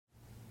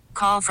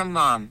call from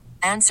mom.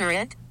 Answer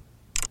it.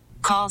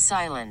 Call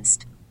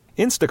silenced.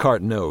 Instacart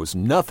knows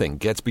nothing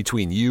gets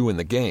between you and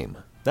the game.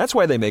 That's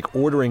why they make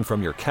ordering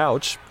from your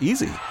couch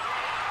easy.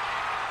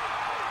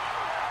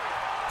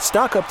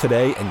 Stock up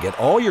today and get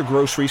all your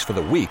groceries for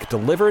the week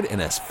delivered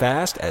in as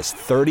fast as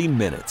 30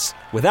 minutes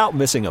without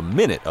missing a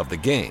minute of the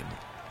game.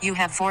 You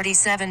have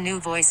 47 new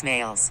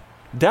voicemails.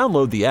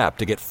 Download the app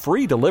to get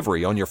free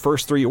delivery on your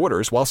first 3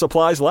 orders while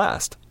supplies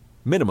last.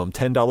 Minimum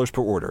 $10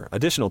 per order.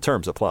 Additional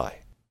terms apply.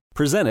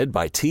 Presented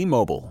by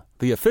T-Mobile,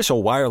 the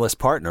official wireless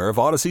partner of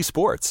Odyssey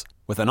Sports.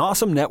 With an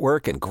awesome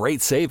network and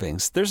great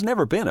savings, there's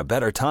never been a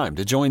better time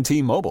to join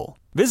T-Mobile.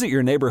 Visit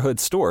your neighborhood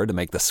store to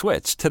make the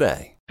switch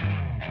today.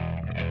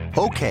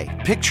 Okay,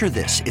 picture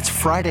this. It's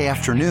Friday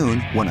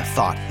afternoon when a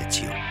thought hits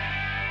you.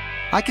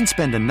 I can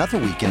spend another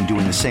weekend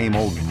doing the same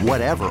old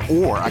whatever,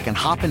 or I can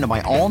hop into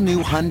my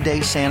all-new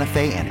Hyundai Santa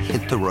Fe and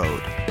hit the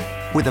road.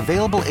 With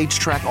available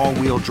H-Track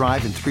all-wheel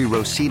drive and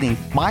 3-row seating,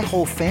 my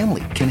whole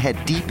family can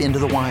head deep into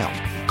the wild.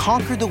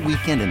 Conquer the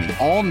weekend in the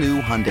all-new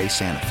Hyundai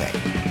Santa Fe.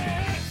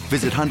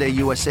 Visit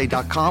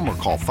HyundaiUSA.com or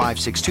call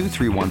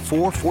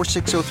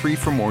 562-314-4603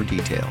 for more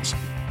details.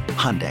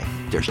 Hyundai,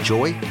 there's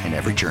joy in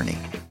every journey.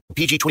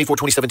 PG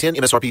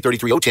 242710, MSRP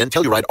 33010,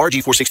 Telluride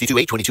RG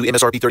 462822,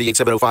 MSRP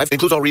 38705.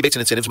 Includes all rebates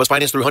and incentives. Must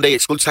finance through Hyundai.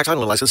 Excludes tax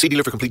title and license. See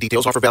dealer for complete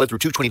details. Offer valid through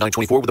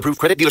 2/29/24 with approved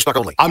credit. Dealer stock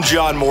only. I'm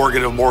John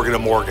Morgan of Morgan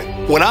 &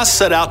 Morgan. When I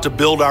set out to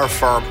build our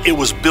firm, it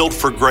was built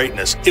for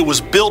greatness. It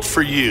was built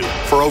for you.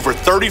 For over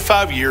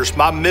 35 years,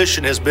 my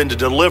mission has been to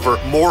deliver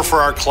more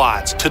for our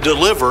clients, to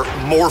deliver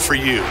more for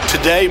you.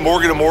 Today,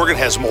 Morgan & Morgan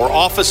has more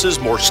offices,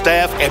 more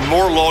staff, and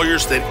more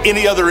lawyers than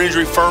any other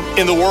injury firm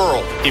in the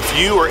world. If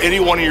you or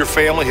anyone in your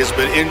family has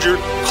been injured,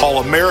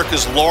 call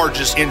America's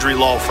largest injury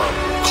law firm.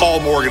 Call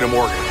Morgan &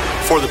 Morgan.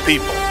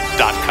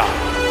 ForThePeople.com.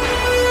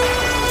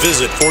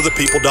 Visit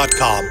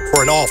ForThePeople.com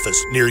for an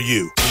office near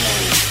you.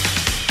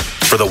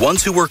 For the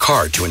ones who work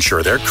hard to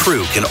ensure their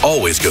crew can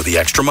always go the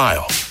extra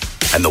mile,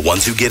 and the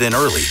ones who get in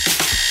early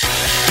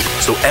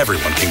so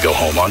everyone can go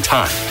home on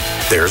time,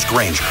 there's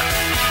Grainger,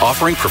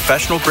 offering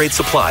professional-grade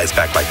supplies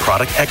backed by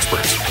product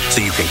experts so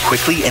you can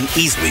quickly and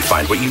easily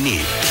find what you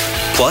need.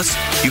 Plus,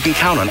 you can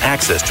count on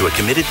access to a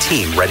committed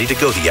team ready to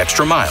go the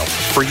extra mile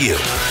for you.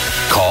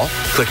 Call,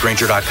 click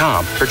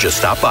Grainger.com, or just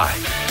stop by.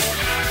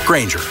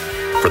 Grainger,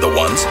 for the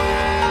ones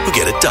who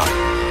get it done.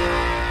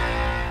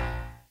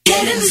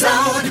 Get in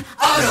zone,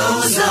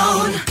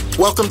 AutoZone.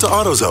 Welcome to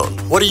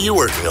AutoZone. What are you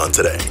working on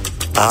today?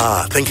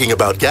 Thinking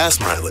about gas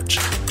mileage.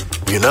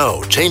 You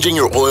know, changing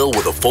your oil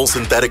with a full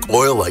synthetic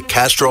oil like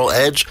Castrol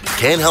Edge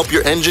can help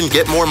your engine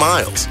get more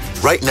miles.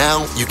 Right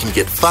now, you can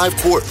get 5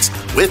 quarts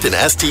with an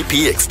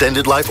STP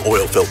Extended Life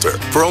Oil Filter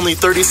for only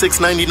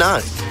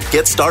 $36.99.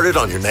 Get started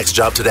on your next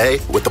job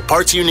today with the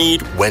parts you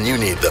need when you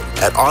need them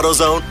at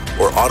AutoZone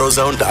or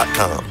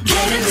AutoZone.com.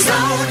 Get in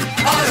zone,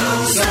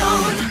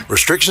 AutoZone.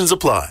 Restrictions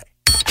apply.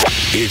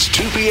 It's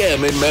 2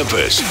 p.m. in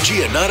Memphis.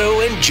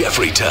 Giannotto and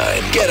Jeffrey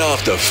time. Get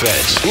off the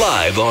fence.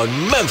 Live on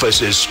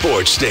Memphis'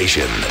 sports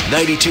station.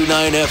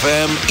 92.9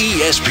 FM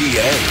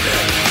ESPN.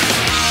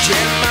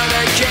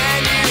 Gentlemen,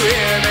 can you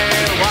hear me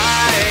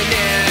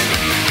whining?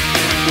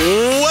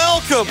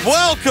 Welcome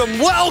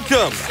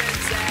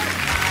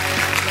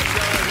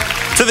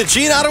to the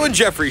Giannotto and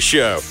Jeffrey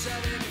Show.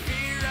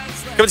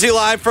 Coming to you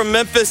live from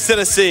Memphis,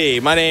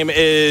 Tennessee. My name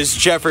is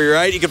Jeffrey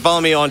Wright. You can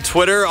follow me on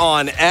Twitter,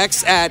 on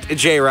X at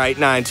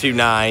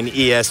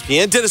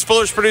JWright929ESPN. Dennis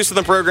Fuller's producing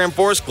the program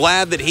for us.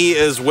 Glad that he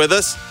is with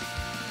us.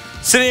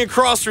 Sitting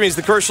across from me is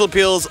the Commercial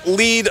Appeal's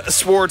lead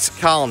sports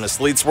columnist.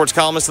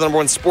 The number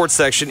one sports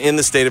section in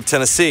the state of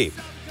Tennessee.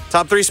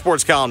 Top 3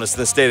 sports columnists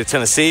in the state of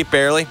Tennessee,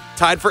 barely.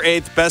 Tied for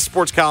 8th, best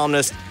sports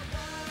columnist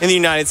in the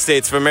United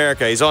States of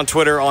America. He's on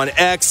Twitter, on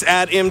X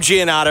at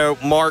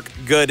MGiannotto. Mark,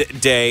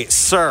 good day,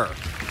 sir.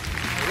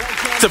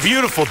 It's a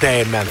beautiful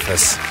day in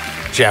Memphis,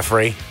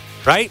 Jeffrey,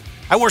 right?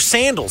 I wore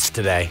sandals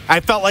today. I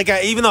felt like,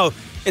 even though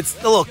it's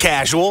a little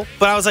casual,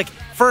 but I was like,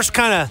 first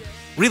kind of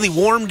really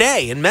warm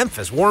day in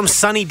Memphis. Warm,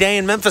 sunny day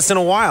in Memphis in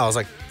a while. I was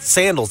like,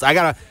 sandals.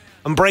 I'm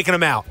breaking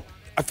them out.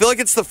 I feel like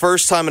it's the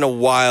first time in a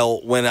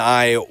while when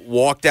I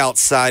walked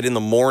outside in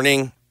the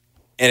morning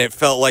and it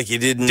felt like you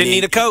didn't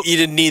need a coat. You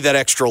didn't need that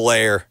extra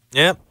layer.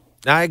 Yep,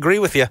 I agree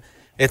with you.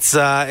 It's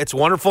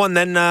wonderful, and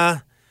then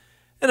an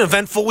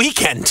eventful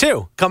weekend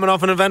too. Coming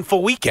off an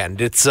eventful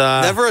weekend, it's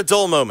never a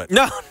dull moment.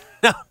 No,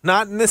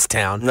 not in this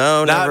town.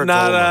 No, never a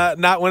dull moment.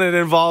 Not when it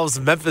involves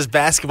Memphis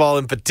basketball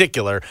in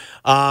particular.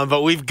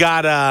 But we've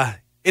got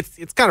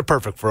it's kind of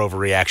perfect for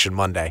Overreaction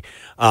Monday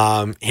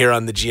here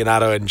on the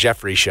Giannotto and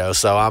Jeffrey Show.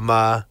 So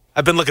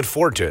I've been looking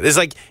forward to it. There's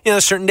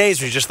certain days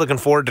where you're just looking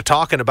forward to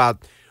talking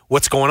about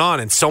what's going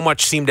on, and so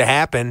much seemed to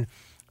happen.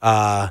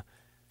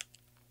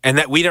 And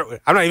that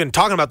I'm not even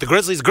talking about the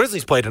Grizzlies. The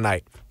Grizzlies play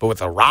tonight, but with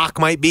The Rock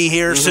might be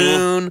here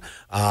soon.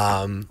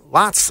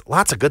 Lots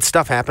of good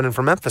stuff happening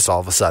for Memphis all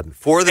of a sudden.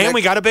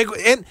 Memphis got a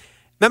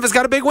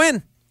big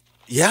win.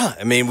 Yeah,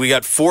 I mean, we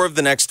got 4 of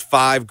the next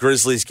 5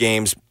 Grizzlies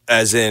games,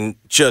 as in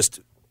just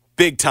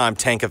big time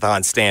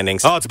tankathon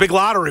standings. Oh, it's a big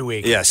lottery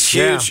week. Yes,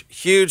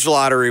 huge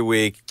lottery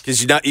week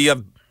because you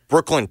have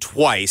Brooklyn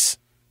twice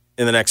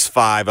in the next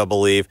 5, I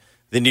believe.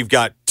 Then you've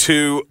got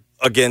 2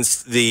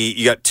 against the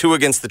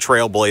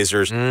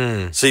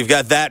Trailblazers. So you've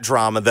got that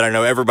drama that I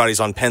know everybody's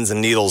on pins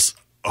and needles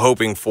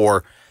hoping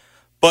for.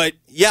 But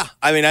yeah,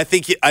 I mean, I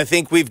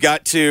think we've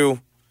got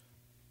to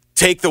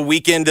take the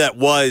weekend that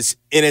was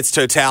in its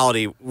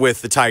totality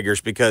with the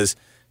Tigers, because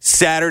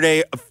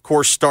Saturday, of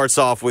course, starts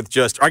off with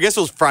I guess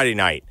it was Friday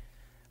night.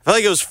 I feel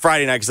like it was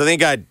Friday night because I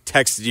think I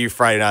texted you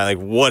Friday night, like,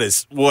 what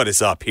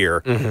is up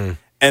here? Mm-hmm.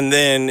 And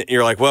then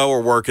you're like, well,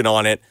 we're working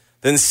on it.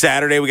 Then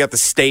Saturday, we got the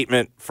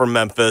statement from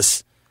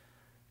Memphis.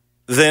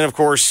 Then, of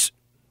course,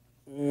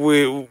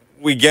 we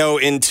go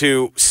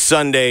into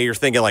Sunday. You're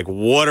thinking, like,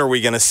 what are we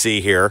going to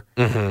see here?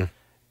 Mm-hmm.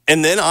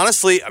 And then,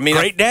 honestly, I mean,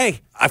 great day.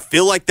 I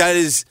feel like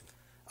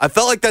I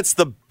felt like that's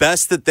the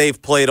best that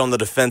they've played on the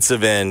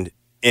defensive end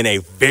in a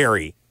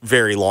very,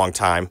 very long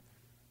time.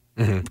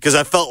 Mm-hmm. Because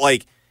I felt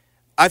like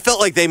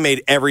they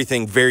made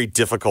everything very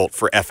difficult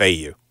for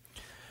FAU.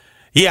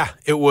 Yeah,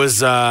 it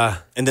was.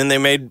 And then they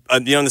made,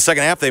 in the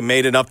second half, they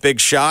made enough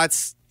big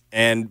shots.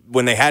 And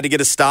when they had to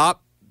get a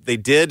stop, they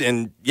did.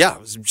 And yeah,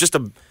 it was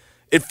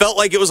it felt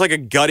like it was like a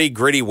gutty,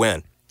 gritty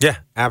win. Yeah,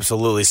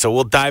 absolutely. So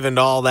we'll dive into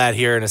all that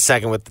here in a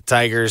second with the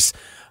Tigers.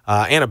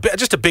 And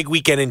just a big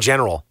weekend in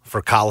general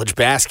for college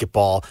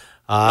basketball.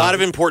 A lot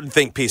of important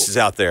think pieces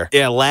out there.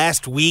 Yeah,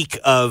 last week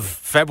of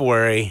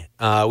February,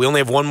 we only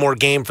have one more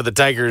game for the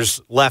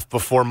Tigers left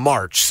before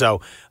March,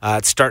 so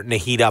it's starting to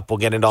heat up. We'll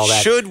get into all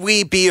that. Should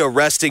we be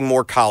arresting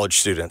more college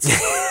students?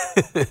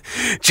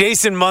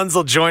 Jason Munz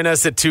will join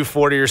us at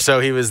 2:40 or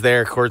so. He was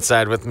there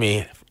courtside with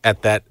me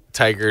at that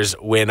Tigers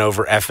win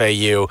over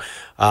FAU.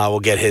 We'll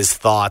get his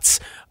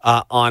thoughts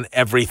on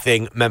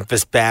everything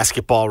Memphis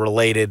basketball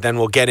related. Then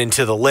we'll get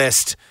into the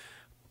list.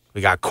 We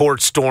got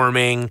court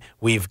storming.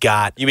 We've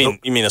got... You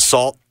mean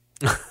assault?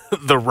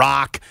 The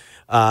Rock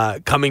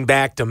coming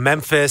back to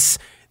Memphis.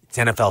 It's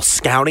NFL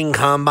Scouting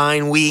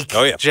Combine week,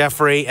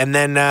 Jeffrey. And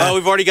then...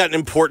 we've already got an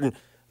important...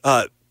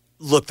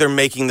 look, they're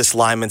making this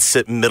lineman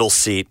sit middle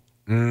seat.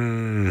 The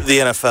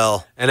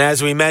NFL. And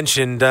as we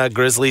mentioned,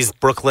 Grizzlies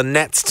Brooklyn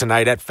Nets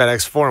tonight at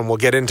FedEx Forum. We'll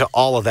get into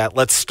all of that.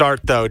 Let's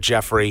start, though,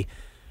 Jeffrey,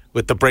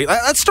 with the break.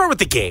 Let's start with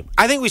the game.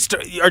 I think we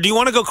start... Or do you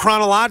want to go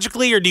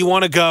chronologically, or do you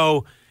want to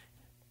go...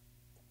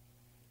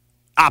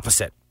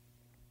 opposite?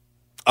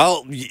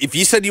 If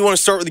you said you want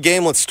to start with the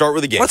game, let's start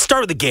with the game. Let's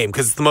start with the game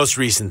because it's the most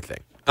recent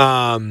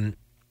thing.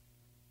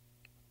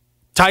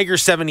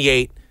 Tigers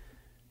 78,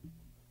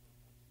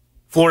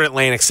 Florida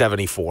Atlantic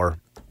 74.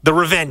 The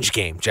revenge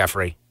game,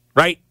 Jeffrey,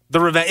 right? The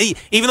revenge.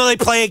 Even though they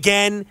play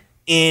again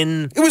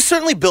in... It was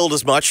certainly billed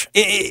as much.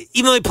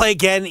 Even though they play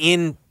again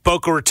in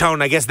Boca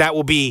Raton, I guess that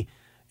will be,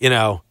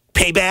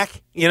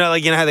 payback.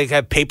 How they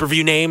have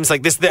pay-per-view names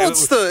like this. Well,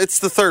 it's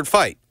the third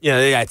fight.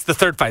 Yeah, it's the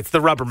third fight. It's the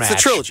rubber match.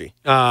 It's a trilogy.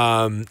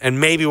 And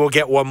maybe we'll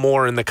get one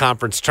more in the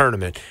conference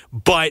tournament.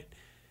 But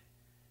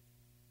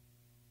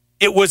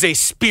it was a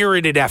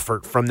spirited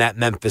effort from that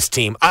Memphis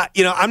team.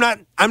 I'm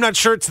not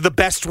sure it's the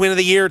best win of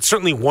the year. It's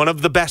certainly one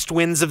of the best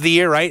wins of the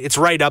year, right? It's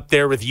right up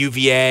there with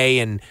UVA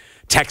and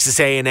Texas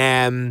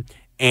A&M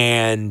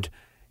and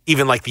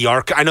even like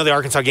I know the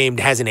Arkansas game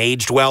hasn't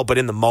aged well, but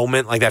in the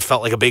moment, like that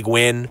felt like a big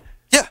win.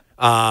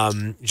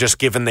 Just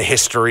given the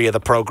history of the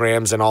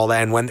programs and all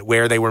that, and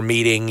where they were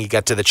meeting, you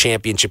got to the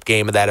championship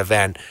game of that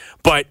event.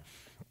 But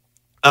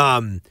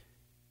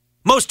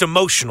most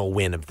emotional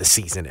win of the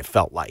season, it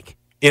felt like.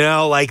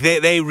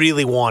 They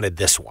really wanted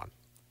this one.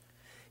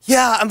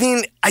 Yeah, I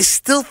mean, I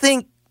still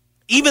think,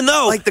 even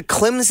though like the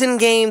Clemson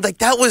game, like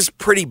that was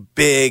pretty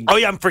big. Oh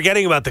yeah, I'm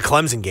forgetting about the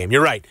Clemson game.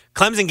 You're right.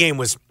 Clemson game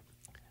was.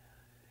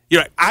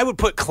 You're right. I would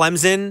put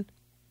Clemson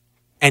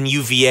and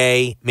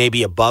UVA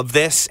maybe above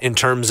this in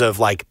terms of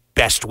like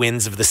best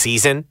wins of the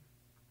season.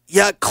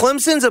 Yeah,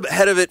 Clemson's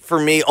ahead of it for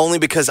me only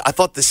because I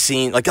thought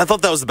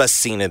that was the best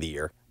scene of the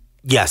year.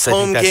 Yes, I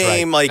think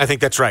that's right. I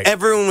think that's right.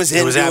 Everyone was into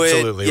it. It was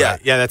absolutely right.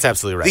 Yeah, that's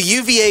absolutely right. The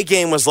UVA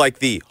game was like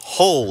the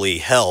holy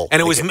hell.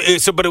 And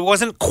but it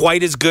wasn't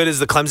quite as good as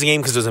the Clemson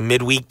game because it was a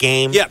midweek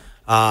game. Yeah.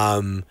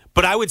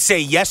 But I would say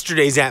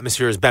yesterday's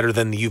atmosphere is better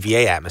than the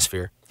UVA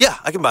atmosphere. Yeah,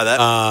 I can buy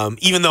that.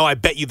 Even though I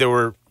bet you there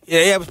were,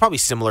 it was probably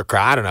similar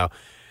crowd. I don't know.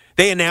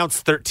 They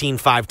announced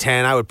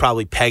 13-5-10. I would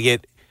probably peg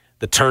it.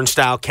 The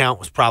turnstile count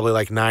was probably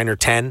like 9 or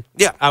 10.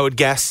 Yeah. I would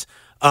guess.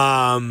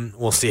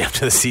 We'll see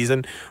after the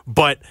season.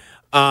 But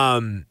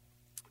nonetheless,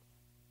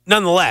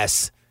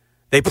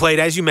 they played,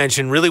 as you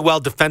mentioned, really well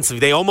defensively.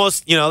 They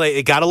almost,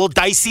 they got a little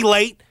dicey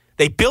late.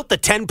 They built the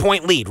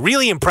 10-point lead.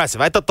 Really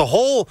impressive. I thought the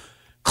whole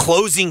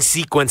closing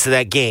sequence of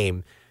that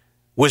game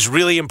was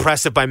really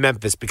impressive by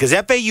Memphis because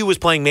FAU was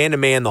playing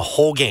man-to-man the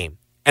whole game.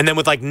 And then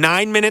with like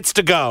 9 minutes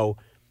to go,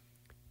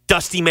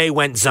 Dusty May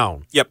went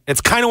zone. Yep.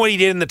 It's kind of what he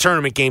did in the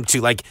tournament game,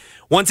 too. Like,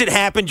 once it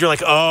happened, you're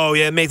like, oh,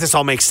 yeah, this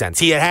all makes sense.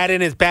 He had it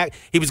in his back.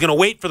 He was going to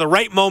wait for the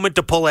right moment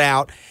to pull it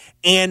out.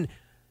 And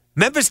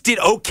Memphis did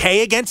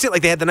okay against it.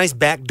 Like, they had the nice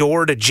back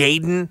door to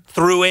Jaden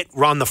through it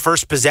on the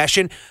first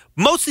possession.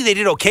 Mostly they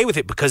did okay with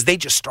it because they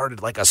just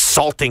started, like,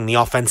 assaulting the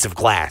offensive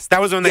glass. That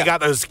was when they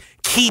got those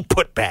key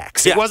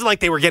putbacks. It wasn't like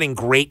they were getting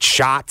great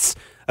shots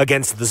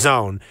against the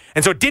zone.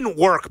 And so it didn't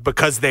work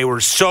because they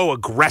were so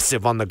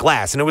aggressive on the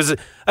glass. And it was,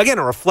 again,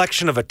 a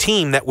reflection of a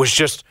team that was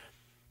just,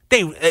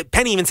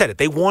 Penny even said it,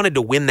 they wanted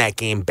to win that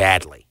game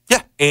badly.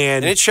 Yeah,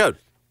 and it showed.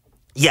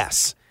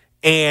 Yes.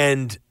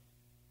 And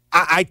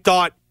I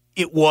thought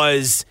it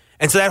was,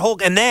 and so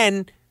and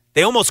then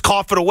they almost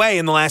coughed it away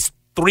in the last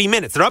 3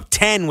 minutes. They're up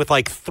 10 with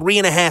like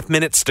 3.5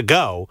 minutes to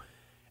go,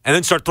 and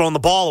then start throwing the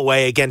ball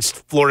away against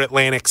Florida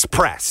Atlantic's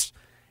press.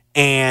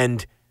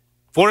 And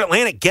Florida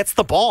Atlantic gets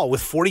the ball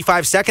with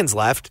 45 seconds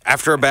left.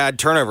 After a bad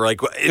turnover.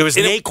 It was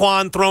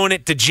Naquan throwing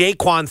it to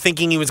Jaquan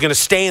thinking he was going to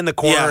stay in the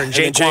corner, and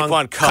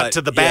Jaquan cut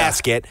to the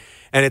basket,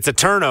 and it's a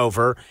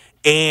turnover.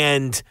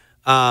 And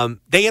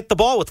they get the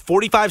ball with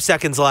 45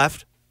 seconds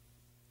left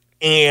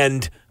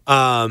and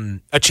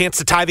a chance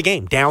to tie the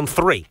game, down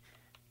 3.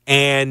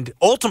 And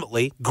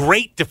ultimately,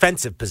 great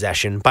defensive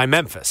possession by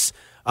Memphis.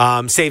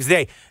 Saves the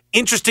day.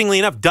 Interestingly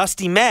enough,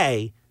 Dusty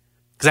May,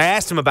 because I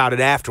asked him about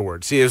it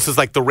afterwards. This is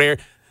like the rare...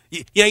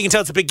 You can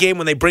tell it's a big game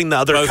when they bring the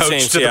other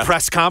coach to the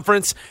press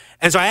conference.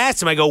 And so I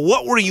asked him, I go,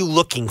 what were you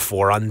looking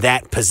for on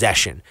that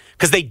possession?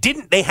 Because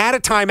they had a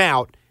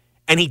timeout,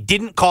 and he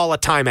didn't call a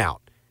timeout.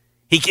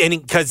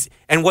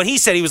 And what he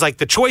said, he was like,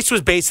 the choice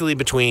was basically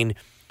between,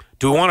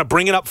 do we want to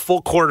bring it up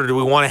full court or do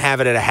we want to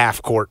have it at a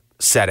half court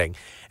setting?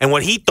 And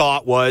what he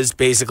thought was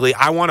basically,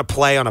 I want to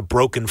play on a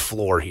broken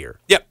floor here.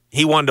 Yep.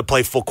 He wanted to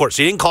play full court.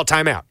 So he didn't call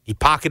timeout. He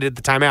pocketed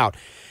the timeout.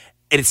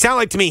 And it sounded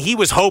like to me he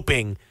was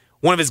hoping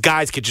one of his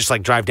guys could just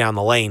like drive down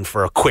the lane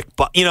for a quick,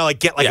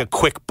 get a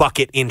quick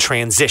bucket in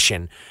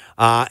transition.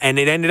 And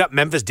it ended up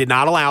Memphis did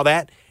not allow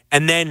that,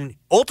 and then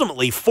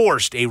ultimately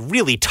forced a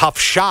really tough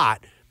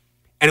shot.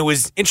 And it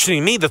was interesting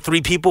to me, the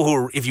three people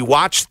who, if you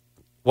watch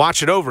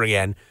it over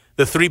again,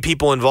 the three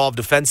people involved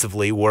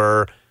defensively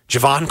were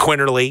Javon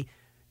Quinterly.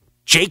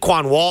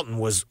 Jaquan Walton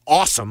was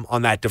awesome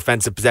on that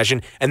defensive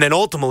possession. And then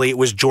ultimately it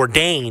was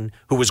Jourdain,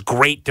 who was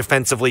great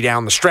defensively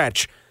down the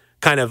stretch,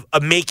 kind of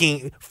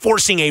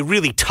forcing a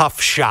really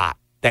tough shot.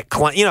 That,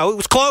 it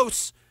was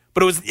close,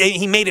 but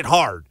he made it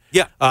hard.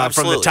 Yeah,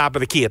 from the top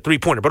of the key, a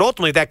 3-pointer. But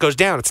ultimately, if that goes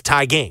down, it's a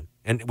tie game,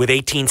 and with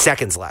 18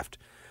 seconds left.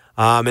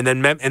 And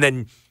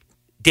then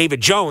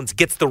David Jones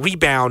gets the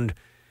rebound.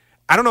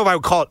 I don't know if I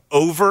would call it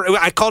over.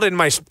 I called it in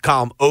my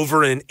column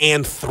over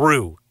and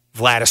through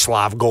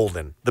Vladislav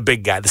Golden, the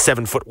big guy, the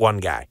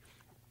 7'1" guy.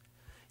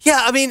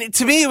 Yeah, I mean,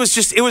 to me, it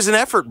was an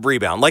effort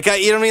rebound. Like,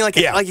 you know what I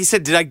mean? Like you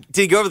said, did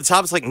he go over the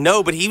top? It's like,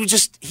 no, but he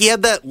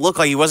had that look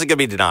like he wasn't going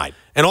to be denied.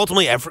 And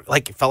ultimately, it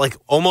felt like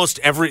almost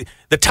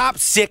the top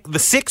six, the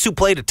 6 who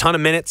played a ton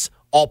of minutes,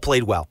 all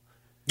played well.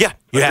 Yeah.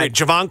 You had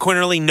Javon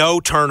Quinterly, no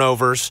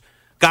turnovers,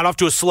 got off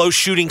to a slow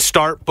shooting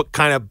start, but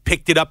kind of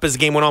picked it up as the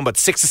game went on, but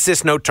 6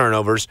 assists, no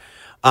turnovers.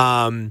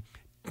 Jaquan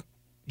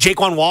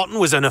Walton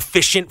was an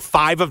efficient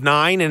 5 of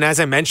 9, and as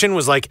I mentioned,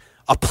 was like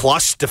a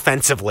plus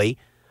defensively.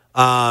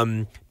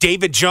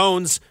 David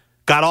Jones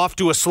got off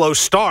to a slow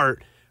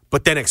start,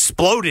 but then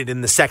exploded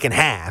in the second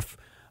half.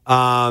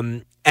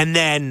 And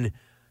then,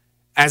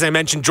 as I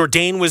mentioned,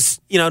 Jourdain was,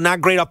 not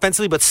great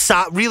offensively, but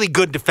really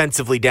good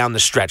defensively down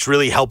the stretch,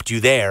 really helped you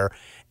there.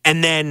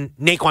 And then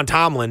Naquan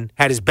Tomlin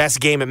had his best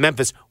game at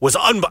Memphis,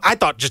 I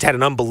thought just had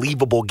an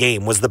unbelievable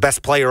game, was the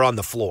best player on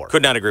the floor.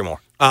 Could not agree more.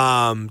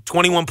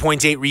 21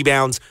 points, 8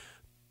 rebounds,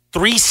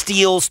 3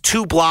 steals,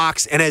 2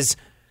 blocks, and as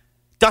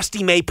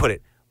Dusty May put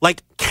it,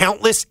 like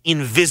countless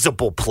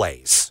invisible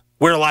plays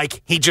where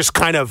like he just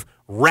kind of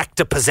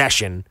wrecked a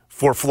possession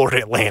for Florida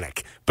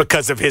Atlantic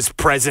because of his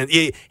presence,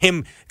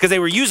 because they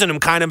were using him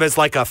kind of as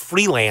like a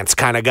freelance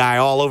kind of guy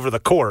all over the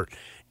court,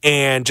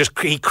 and just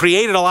he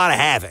created a lot of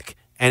havoc.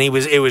 And it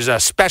was a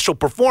special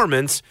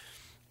performance,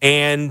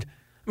 and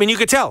I mean you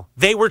could tell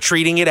they were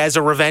treating it as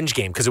a revenge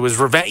game because it was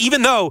revenge.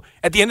 Even though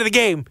at the end of the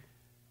game,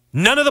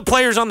 none of the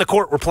players on the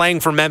court were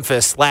playing for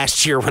Memphis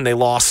last year when they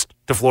lost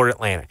to Florida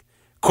Atlantic.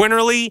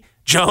 Quinterly,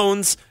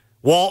 Jones,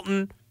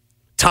 Walton,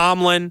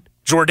 Tomlin,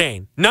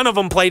 Jourdain. None of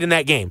them played in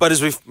that game. But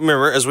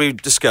as we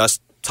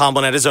discussed,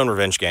 Tomlin had his own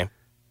revenge game.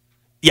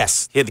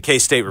 Yes. He had the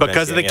K-State revenge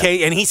because of the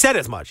game, and he said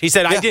as much. He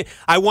said,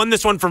 I won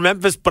this one for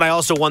Memphis, but I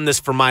also won this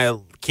for my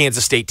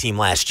Kansas State team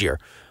last year.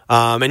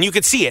 And you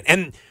could see it.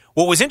 And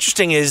what was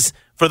interesting is,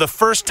 for the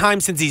first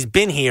time since he's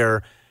been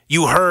here,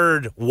 you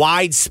heard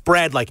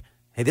widespread, like,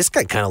 hey, this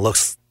guy kind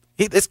of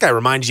this guy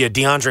reminds you of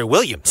DeAndre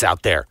Williams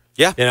out there.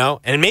 Yeah.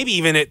 And maybe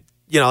even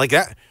like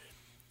that.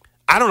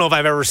 I don't know if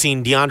I've ever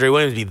seen DeAndre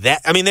Williams be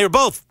that. I mean, they were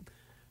both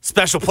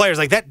special players.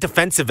 Like, that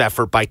defensive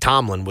effort by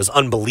Tomlin was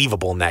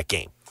unbelievable in that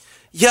game.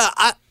 Yeah,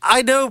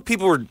 I know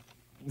people were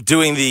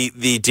doing the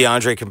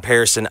DeAndre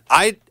comparison.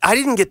 I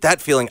didn't get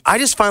that feeling. I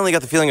just finally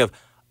got the feeling of,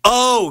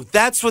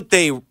 that's what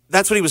he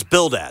was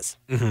billed as.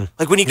 Mm-hmm.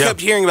 Like, when you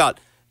kept hearing about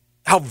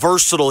how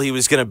versatile he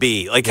was going to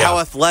be, like how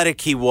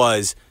athletic he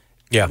was,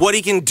 what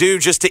he can do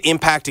just to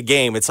impact a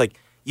game. It's like,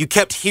 you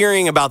kept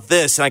hearing about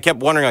this, and I kept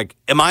wondering, like,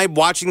 am I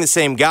watching the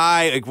same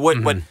guy? Like,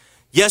 what?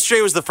 Yesterday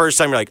was the first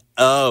time you're like,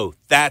 oh,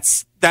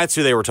 that's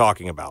who they were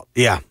talking about.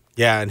 Yeah,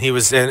 and he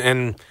was,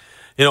 and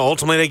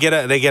ultimately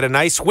they get a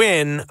nice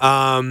win.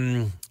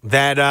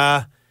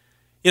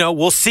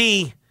 We'll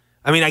see.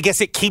 I mean, I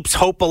guess it keeps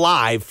hope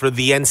alive for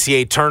the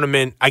NCAA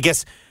tournament. I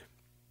guess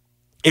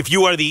if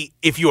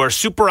you are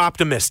super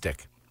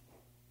optimistic,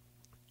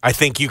 I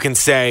think you can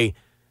say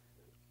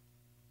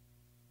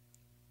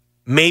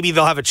maybe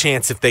they'll have a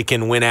chance if they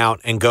can win out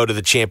and go to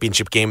the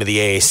championship game of the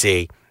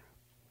AAC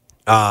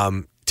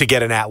to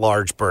get an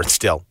at-large berth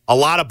still. A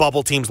lot of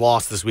bubble teams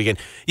lost this weekend.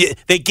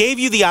 They gave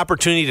you the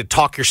opportunity to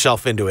talk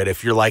yourself into it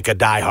if you're like a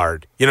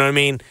diehard. You know what I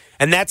mean?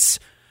 And that's,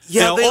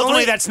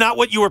 ultimately that's not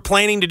what you were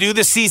planning to do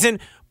this season,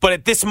 but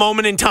at this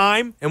moment in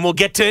time, and we'll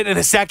get to it in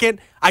a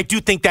second, I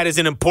do think that is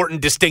an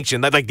important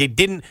distinction. Like they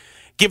didn't,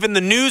 given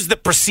the news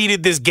that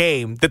preceded this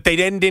game, that they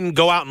didn't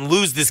go out and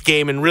lose this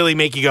game and really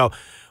make you go,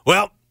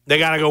 well, they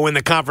got to go win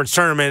the conference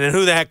tournament, and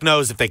who the heck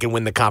knows if they can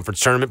win the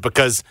conference tournament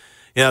because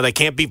they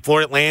can't beat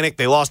Florida Atlantic.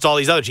 They lost all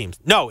these other teams.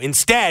 No,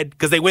 instead,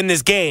 because they win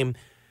this game,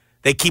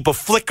 they keep a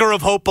flicker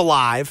of hope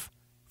alive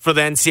for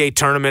the NCAA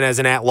tournament as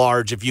an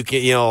at-large if you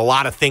can, a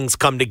lot of things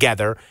come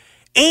together.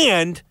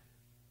 And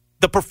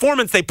the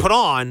performance they put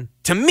on,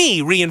 to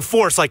me,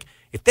 reinforce, like,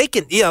 if they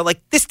can,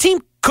 this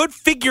team could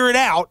figure it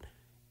out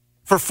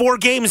for 4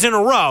 games in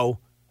a row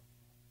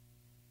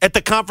at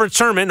the conference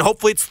tournament, and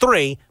hopefully it's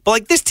 3. But,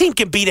 like, this team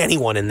can beat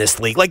anyone in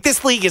this league. Like,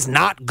 this league is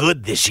not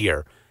good this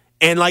year.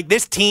 And, like,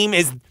 this team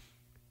is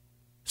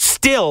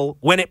still,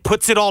 when it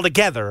puts it all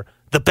together,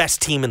 the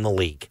best team in the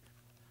league.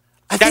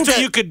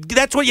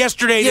 That's what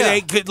yesterday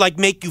they could like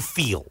make you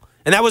feel.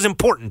 And that was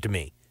important to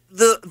me.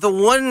 The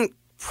one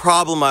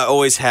problem I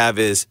always have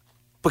is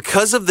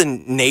because of the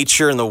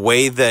nature and the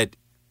way that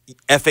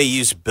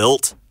FAU's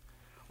built,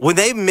 when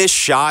they miss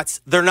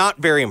shots, they're not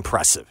very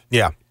impressive.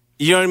 Yeah.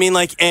 You know what I mean?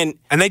 Like, and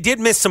they did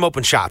miss some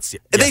open shots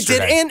yesterday. They did,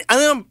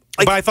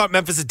 but I thought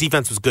Memphis'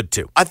 defense was good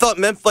too. I thought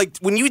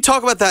when you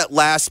talk about that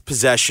last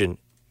possession,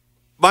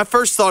 my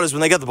first thought is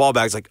when they got the ball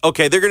back, it's like,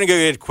 okay, they're going to go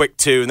get a quick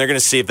 2, and they're going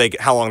to see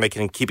how long they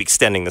can keep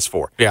extending this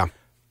for. Yeah.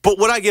 But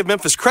what I give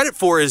Memphis credit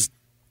for is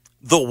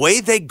the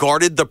way they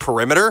guarded the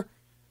perimeter.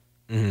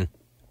 Mm-hmm.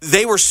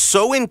 They were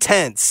so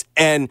intense,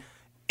 and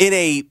in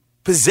a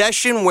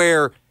possession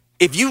where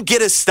if you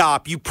get a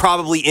stop, you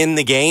probably end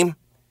the game.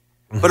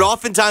 Mm-hmm. But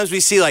oftentimes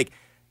we see, like,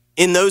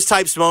 in those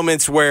types of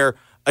moments where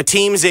a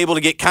team is able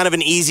to get kind of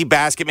an easy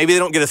basket, maybe they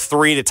don't get a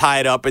 3 to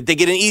tie it up, but they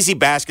get an easy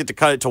basket to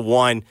cut it to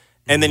 1,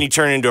 and then you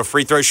turn it into a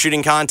free throw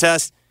shooting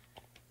contest.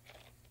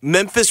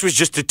 Memphis was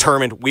just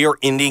determined, we are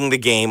ending the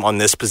game on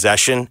this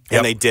possession,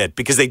 and they did,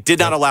 because they did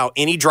not allow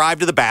any drive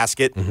to the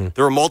basket. Mm-hmm.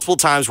 There were multiple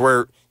times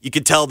where you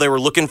could tell they were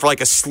looking for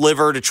like a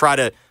sliver to try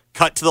to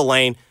cut to the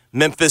lane.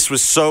 Memphis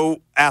was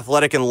so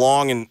athletic and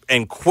long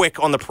and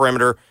quick on the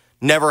perimeter,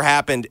 never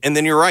happened. And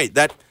then you're right,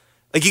 that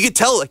like you could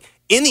tell, like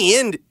in the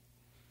end,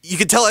 you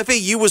could tell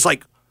FAU was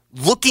like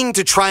looking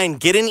to try and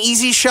get an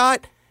easy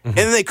shot, and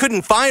then they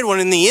couldn't find one.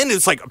 In the end,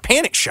 it's like a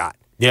panic shot.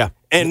 Yeah.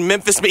 And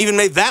Memphis even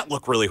made that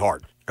look really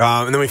hard.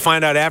 And then we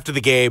find out after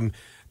the game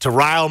to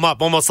rile them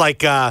up, almost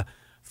like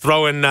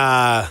throwing,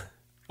 chum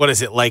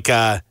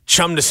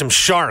to some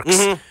sharks.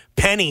 Mm-hmm.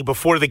 Penny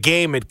before the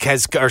game, I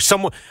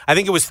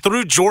think it was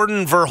through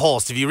Jordan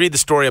Verhulst. If you read the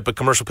story up at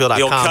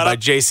commercialappeal.com by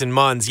Jason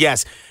Munns,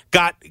 yes,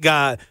 got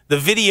the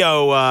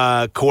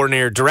video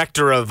coordinator,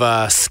 director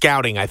of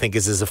scouting, I think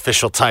is his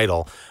official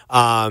title,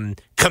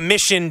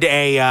 commissioned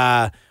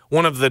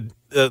one of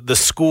the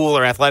school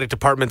or athletic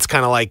department's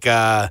kind of like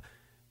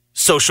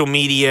social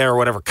media or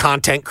whatever,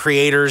 content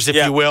creators, if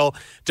you will,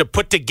 to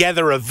put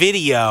together a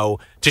video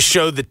to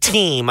show the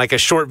team, like a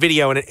short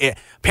video. And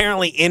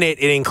apparently in it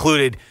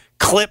included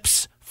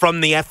clips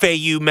from the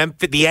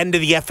the end of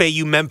the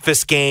FAU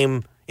Memphis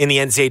game in the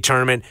NCAA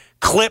tournament,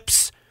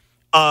 clips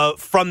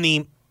from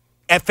the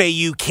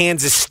FAU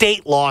Kansas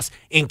State loss,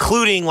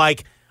 including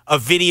like a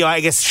video, I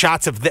guess,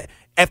 shots of the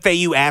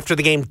FAU after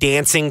the game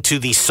dancing to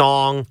the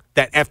song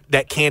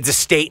that Kansas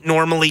State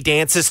normally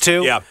dances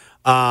to. Yeah.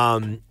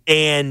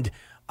 And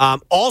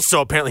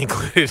also apparently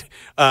included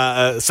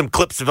some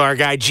clips of our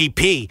guy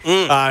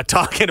GP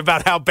talking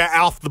about how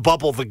off the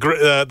bubble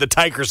the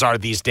Tigers are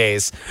these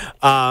days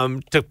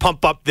to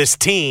pump up this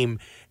team.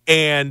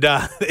 And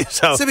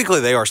so typically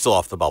they are still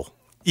off the bubble.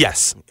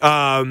 Yes.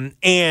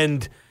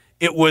 And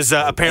it was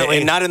apparently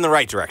and not in the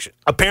right direction.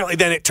 Apparently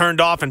then it turned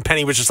off and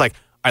Penny was just like,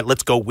 all right,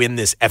 let's go win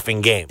this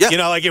effing game. Yeah. You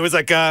know, like it was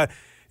like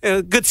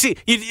good see.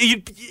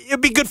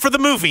 It'd be good for the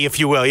movie, if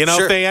you will. You know,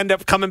 sure. If they end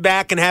up coming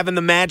back and having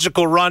the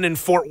magical run in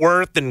Fort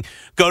Worth and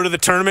go to the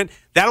tournament,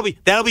 that'll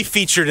be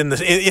featured in the.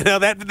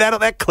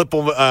 That clip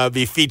will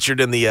be featured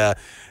in the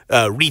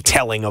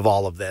retelling of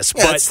all of this.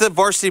 Yeah, but it's the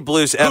Varsity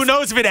Blues. Who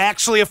knows if it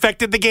actually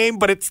affected the game?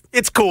 But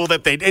it's cool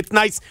that it's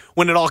nice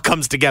when it all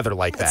comes together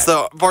like that. It's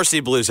the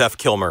Varsity Blues F.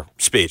 Kilmer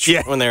speech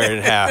when they were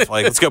in half.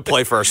 Like, let's go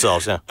play for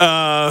ourselves.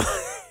 Yeah.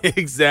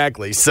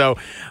 Exactly. So,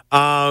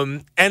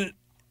 and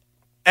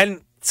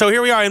so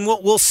here we are, and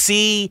we'll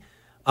see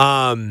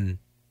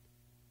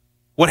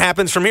what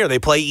happens from here. They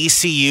play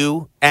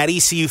ECU at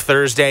ECU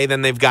Thursday,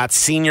 then they've got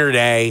Senior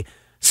Day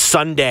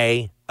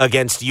Sunday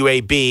against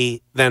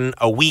UAB, then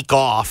a week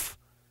off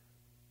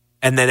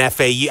and then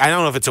FAU. I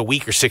don't know if it's a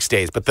week or 6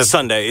 days, but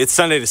Sunday. It's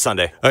Sunday to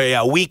Sunday. Oh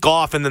yeah, a week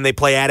off, and then they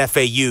play at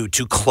FAU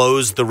to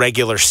close the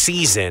regular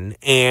season.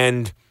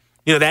 And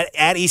that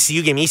at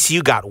ECU game,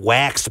 ECU got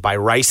waxed by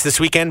Rice this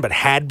weekend, but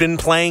had been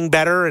playing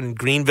better. And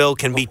Greenville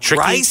can be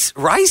tricky.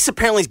 Rice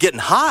apparently is getting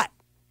hot.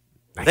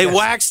 They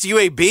waxed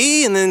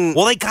UAB, and then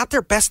they got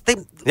their best. They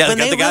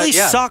really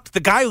sucked. The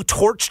guy who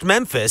torched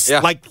Memphis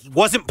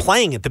wasn't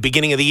playing at the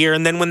beginning of the year,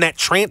 and then when that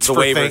transfer the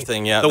waiver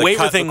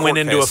thing went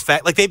into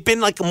effect, they've been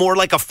more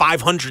like a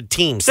 500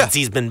 team since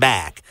he's been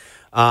back.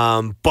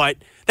 But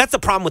that's the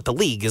problem with the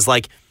league is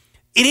it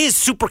is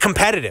super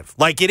competitive.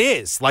 It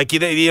is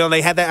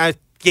they had that. I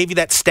gave you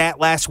that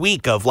stat last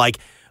week of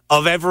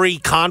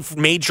every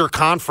major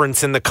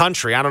conference in the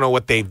country. I don't know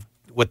what the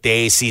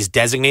AAC's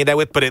designated that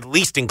with, but at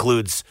least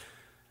includes.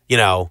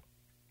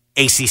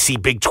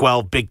 ACC, Big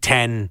 12, Big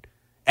 10,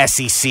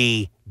 SEC,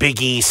 Big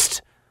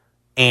East,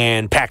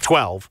 and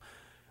Pac-12.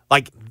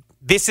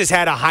 This has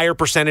had a higher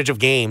percentage of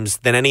games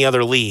than any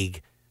other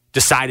league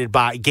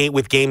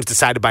with games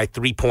decided by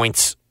 3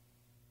 points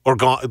or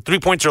 3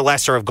 points or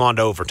less or have gone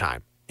to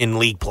overtime in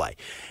league play.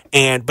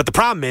 But the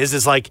problem is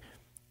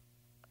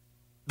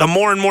the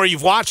more and more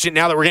you've watched it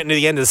now that we're getting to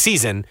the end of the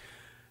season,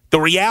 the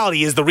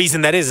reality is the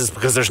reason that is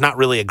because there's not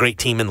really a great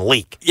team in the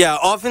league. Yeah,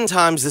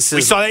 oftentimes this is...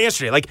 We saw that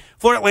yesterday.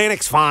 Florida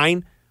Atlantic's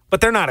fine,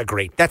 but that's not a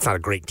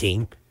great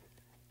team.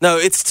 No,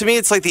 to me,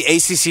 it's like the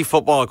ACC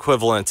football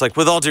equivalent. It's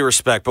with all due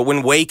respect, but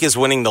when Wake is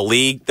winning the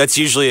league, that's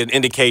usually an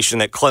indication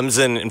that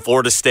Clemson and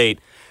Florida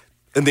State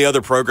and the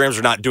other programs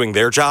are not doing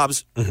their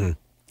jobs. Mm-hmm.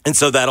 And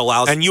so that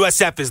allows... And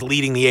USF is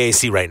leading the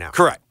AAC right now.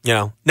 Correct.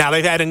 Now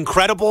they've had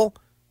incredible...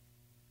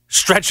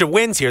 stretch of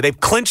wins here. They've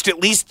clinched at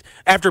least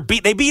after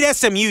they beat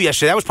SMU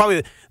yesterday. That was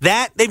probably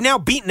that. They've now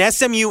beaten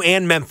SMU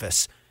and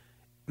Memphis.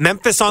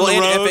 Memphis on the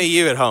road. And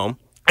FAU at home.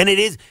 And it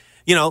is,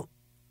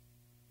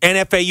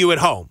 and FAU at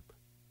home.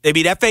 They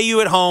beat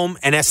FAU at home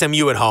and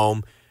SMU at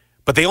home,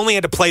 but they only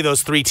had to play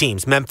those three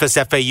teams, Memphis,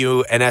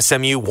 FAU, and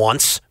SMU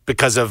once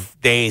because of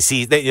the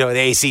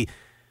AAC.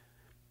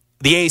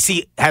 The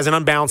AAC has an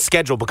unbalanced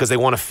schedule because they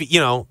want to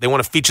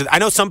feature. I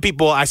know some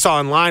people I saw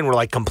online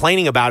were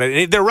complaining about it,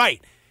 and they're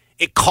right.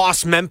 It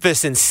costs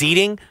Memphis in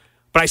seeding,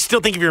 but I still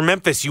think if you're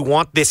Memphis, you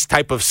want this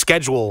type of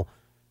schedule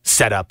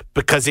set up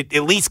because it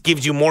at least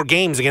gives you more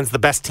games against the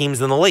best teams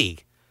in the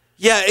league.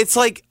 Yeah, it's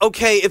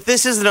okay, if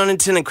this is an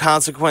unintended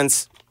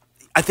consequence,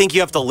 I think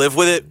you have to live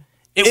with it.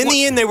 In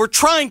the end, they were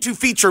trying to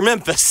feature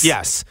Memphis.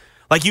 Yes.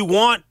 You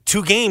want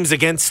 2 games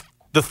against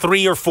the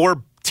 3 or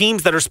 4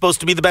 teams that are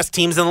supposed to be the best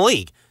teams in the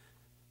league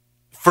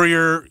for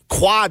your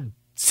quad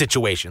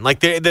situation.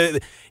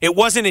 It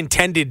wasn't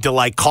intended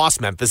to cost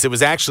Memphis. It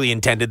was actually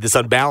intended, this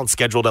unbalanced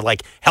schedule, to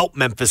help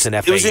Memphis and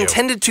FAU. It was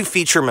intended to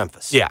feature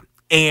Memphis. Yeah.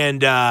 And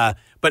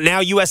but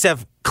now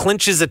USF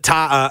clinches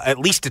at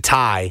least a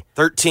tie.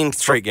 13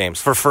 straight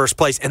games for first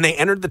place. And they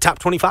entered the top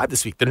 25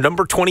 this week. They're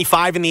number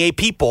 25 in the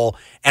AP poll.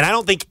 And I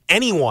don't think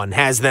anyone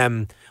has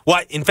them.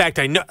 Well, in fact,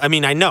 I know.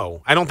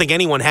 I don't think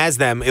anyone has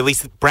them, at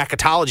least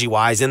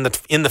bracketology-wise, in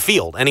the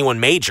field.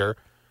 Anyone major.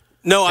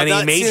 No, I'm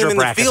not seeing them in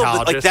the field,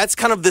 but that's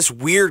kind of this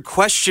weird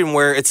question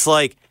where it's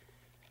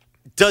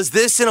does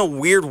this in a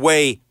weird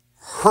way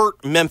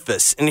hurt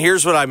Memphis? And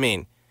here's what I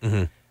mean.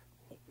 Mm-hmm.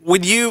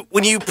 When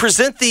you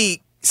present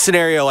the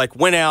scenario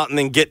win out and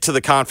then get to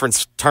the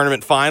conference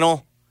tournament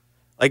final,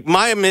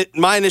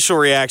 my initial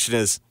reaction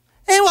is,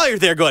 while you're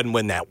there, go ahead and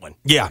win that one.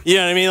 Yeah. You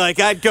know what I mean?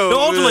 I'd go... No,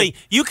 ultimately,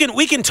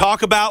 we can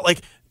talk about,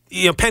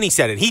 Penny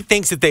said it. He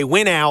thinks that they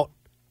win out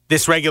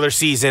this regular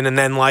season and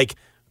then,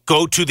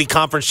 go to the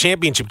conference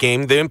championship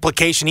game. The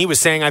implication he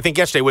was saying, I think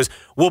yesterday, was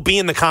we'll be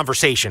in the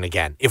conversation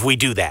again if we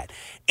do that.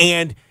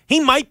 And he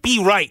might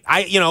be right.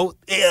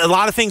 A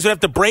lot of things would have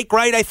to break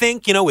right, I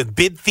think, with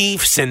bid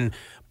thieves and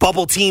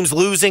bubble teams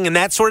losing and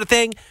that sort of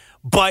thing.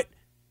 But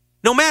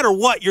no matter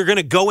what, you're going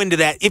to go into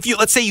that.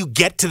 Let's say you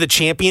get to the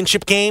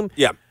championship game,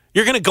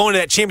 you're going to go into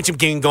that championship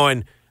game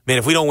going, man,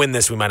 if we don't win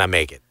this, we might not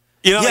make it.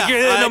 No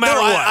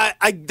matter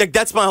what.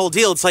 That's my whole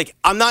deal. It's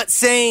I'm not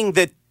saying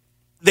that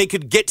they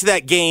could get to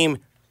that game,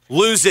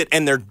 lose it,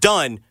 and they're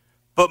done.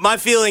 But my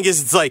feeling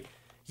is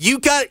you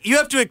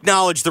have to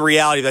acknowledge the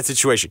reality of that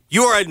situation.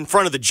 You are in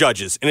front of the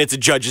judges, and it's a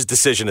judge's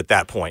decision at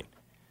that point.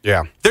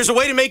 Yeah. There's a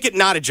way to make it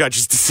not a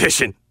judge's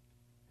decision.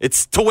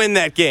 It's to win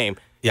that game.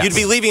 Yes. You'd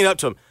be leaving it up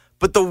to them.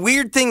 But the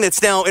weird thing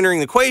that's now entering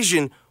the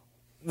equation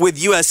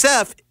with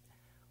USF,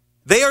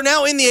 they are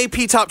now in the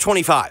AP top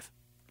 25.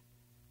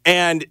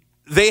 And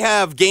they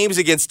have games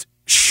against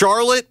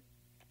Charlotte,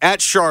 at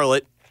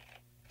Charlotte,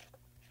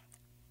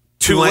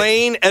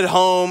 Tulane at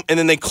home, and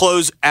then they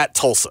close at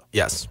Tulsa.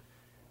 Yes.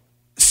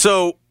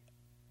 So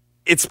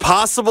it's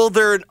possible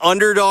they're an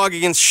underdog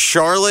against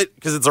Charlotte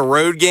because it's a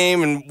road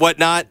game and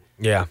whatnot.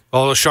 Yeah.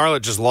 Although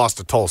Charlotte just lost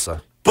to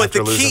Tulsa. But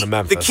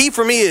the key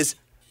for me is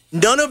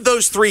none of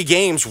those 3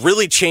 games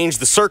really change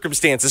the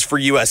circumstances for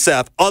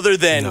USF other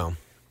than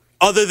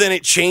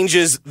it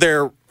changes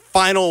their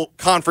final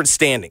conference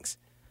standings.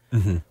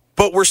 Mm-hmm.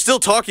 But we're still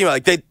talking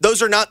about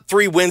those are not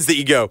 3 wins that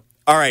you go,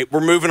 all right,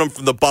 we're moving them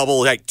from the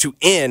bubble to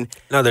in.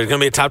 No, there's going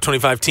to be a top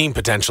 25 team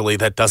potentially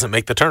that doesn't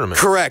make the tournament.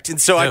 Correct.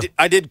 And so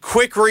I did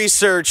quick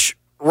research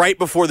right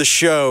before the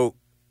show.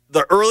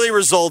 The early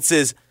results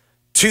is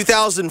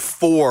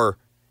 2004,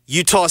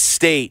 Utah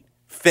State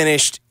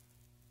finished,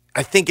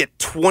 I think, at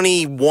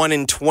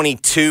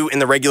 21-22 in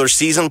the regular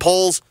season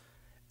polls.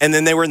 And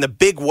then they were in the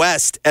Big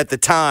West at the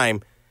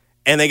time,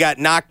 and they got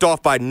knocked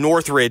off by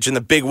Northridge in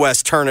the Big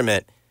West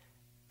tournament.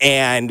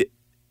 And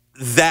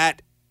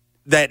that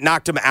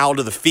knocked them out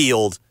of the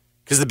field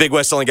because the Big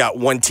West only got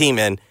one team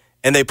in,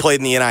 and they played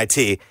in the NIT.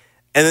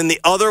 And then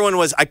the other one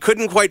was I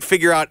couldn't quite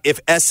figure out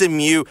if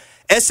SMU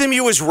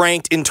was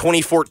ranked in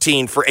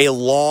 2014 for a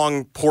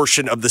long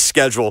portion of the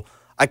schedule.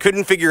 I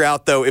couldn't figure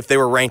out, though, if they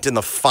were ranked in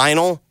the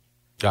final.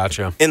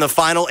 Gotcha. In the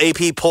final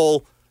AP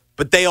poll,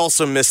 but they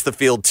also missed the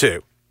field,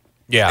 too.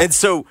 Yeah. And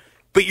so,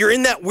 but you're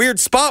in that weird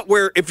spot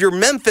where if you're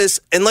Memphis,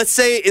 and let's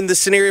say in the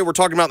scenario we're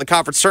talking about in the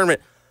conference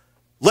tournament,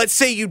 let's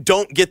say you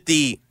don't get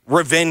the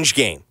revenge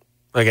game.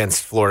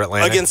 Against Florida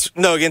Atlantic? Against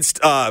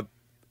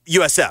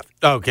USF.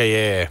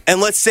 Okay, yeah.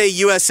 And let's say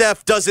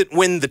USF doesn't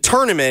win the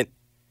tournament.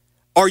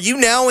 Are you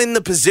now in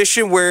the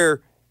position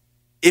where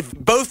if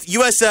both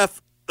USF,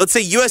 let's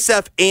say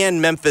USF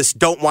and Memphis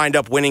don't wind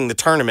up winning the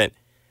tournament,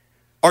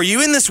 are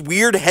you in this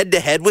weird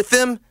head-to-head with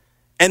them?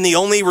 And the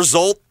only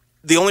result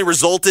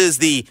is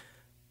the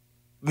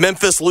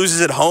Memphis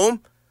loses at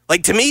home?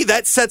 Like, to me,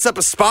 that sets up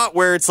a spot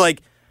where it's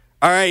like,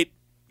 all right,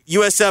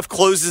 USF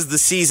closes the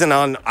season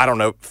on, I don't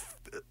know,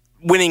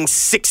 winning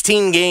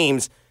 16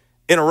 games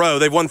in a row.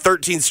 They've won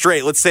 13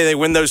 straight. Let's say they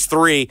win those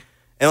 3,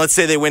 and let's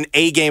say they win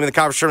a game in the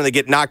conference tournament, they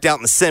get knocked out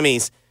in the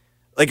semis.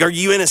 Like, are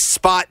you in a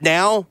spot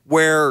now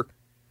where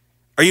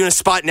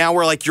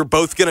like you're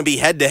both going to be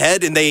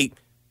head-to-head, and they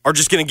are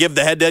just going to give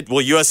the head-to-head?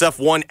 Well,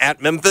 USF won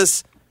at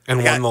Memphis.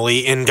 And won the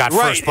league and got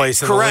first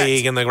place in the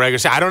league and the regular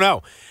season. I don't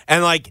know.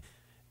 And like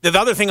the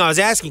other thing I was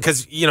asking,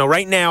 because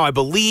right now I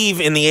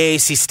believe in the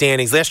AAC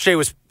standings, yesterday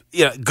was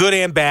good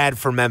and bad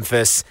for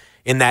Memphis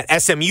in that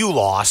SMU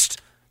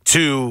lost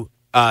to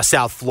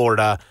South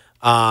Florida,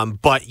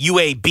 but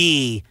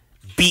UAB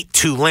beat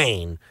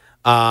Tulane.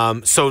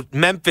 So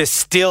Memphis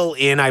still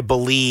in, I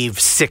believe,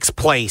 6th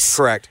place.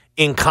 Correct.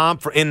 In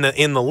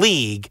the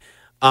league,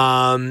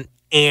 and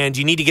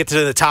you need to get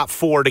to the top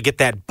 4 to get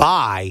that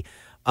bye.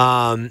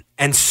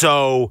 And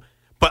so,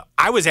 but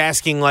I was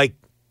asking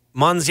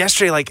Munz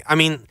yesterday,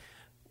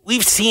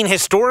 we've seen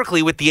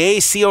historically with the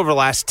AAC over the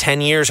last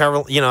 10 years,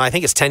 I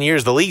think it's 10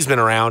 years the league's been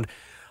around,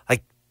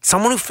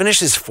 someone who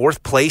finishes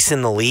 4th place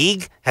in the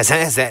league, has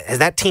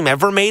that team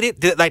ever made it?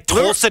 Did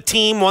Tulsa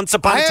team once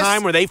upon a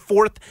time, were they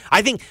 4th?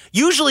 I think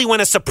usually when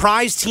a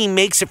surprise team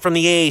makes it from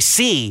the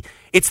AAC,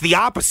 it's the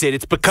opposite.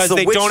 It's because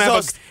they don't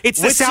have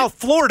it's the South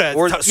Florida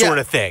sort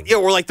of thing. Yeah,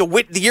 or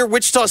the year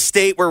Wichita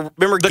State, where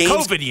remember the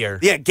COVID year.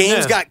 Yeah,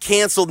 games got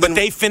canceled. But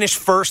they finished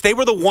first. They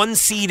were the 1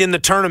 seed in the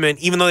tournament,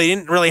 even though they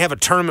didn't really have a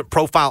tournament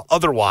profile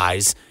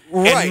otherwise,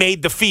 and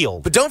made the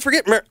field. But don't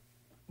forget,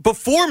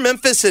 before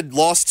Memphis had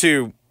lost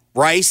to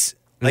Rice,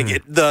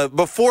 the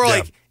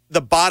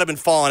bottom had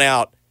fallen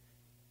out.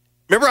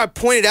 Remember, I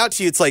pointed out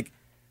to you, it's like,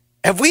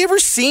 have we ever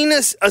seen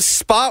a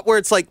spot where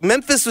it's like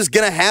Memphis was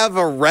going to have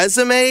a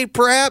resume,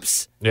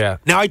 perhaps? Yeah.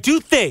 Now, I do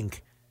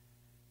think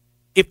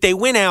if they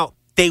win out,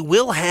 they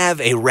will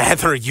have a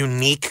rather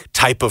unique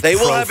type of profile.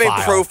 They will have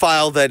a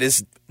profile that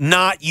is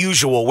not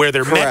usual, where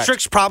their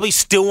metrics probably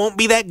still won't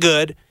be that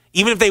good.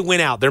 Even if they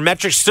win out, their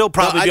metrics still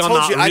probably be on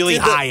the really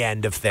high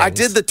end of things. I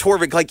did the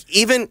Torvik.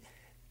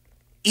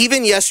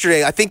 Even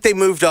yesterday, I think they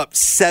moved up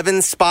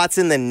 7 spots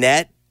in the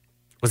net.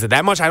 Was it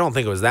that much? I don't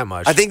think it was that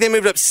much. I think they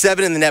moved up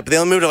 7 in the net, but they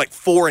only moved to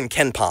 4 in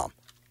KenPom.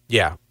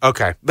 Yeah,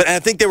 okay. But I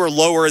think they were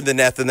lower in the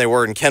net than they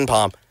were in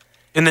KenPom.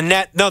 In the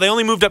net? No, they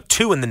only moved up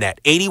 2 in the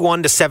net,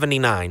 81 to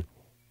 79.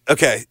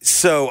 Okay,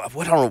 so I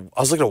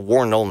was looking at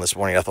Warren Nolan this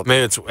morning. I thought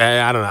maybe it's,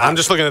 I don't know. I'm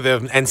just looking at the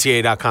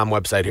NCAA.com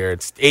website here.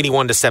 It's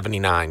 81 to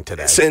 79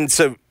 today. And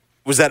so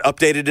was that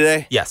updated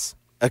today? Yes.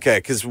 Okay,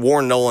 because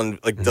Warren Nolan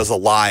does a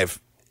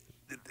live.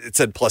 It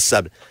said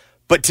 +7.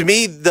 But to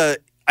me,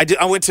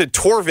 I went to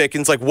Torvik,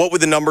 and it's like, what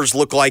would the numbers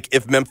look like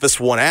if Memphis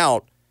won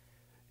out?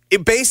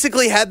 It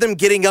basically had them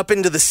getting up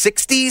into the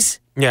 60s.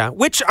 Yeah,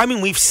 which,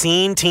 we've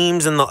seen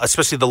teams,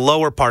 especially the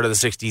lower part of the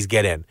 60s,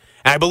 get in.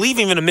 And I believe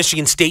even a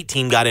Michigan State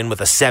team got in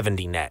with a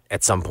 70 net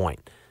at some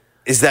point.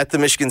 Is that the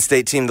Michigan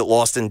State team that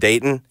lost in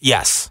Dayton?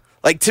 Yes.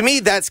 To me,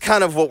 that's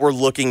kind of what we're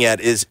looking at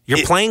is...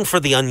 You're playing for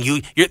the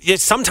unusual...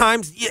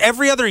 Sometimes,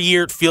 every other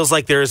year, it feels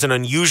like there is an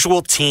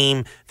unusual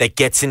team that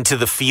gets into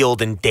the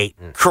field in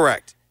Dayton.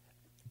 Correct.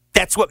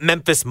 That's what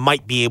Memphis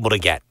might be able to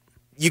get.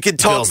 You could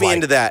talk me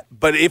into that.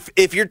 But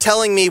if you're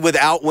telling me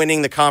without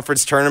winning the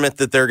conference tournament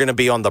that they're going to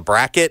be on the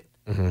bracket,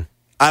 I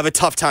have a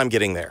tough time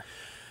getting there.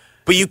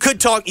 But you could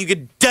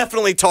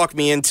definitely talk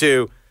me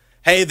into,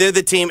 hey, they're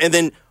the team, and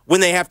then when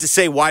they have to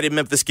say, why did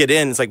Memphis get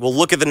in? It's like, well,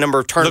 look at the number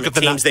of tournament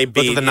teams they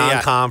beat. Look at the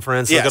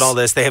non-conference. Look at all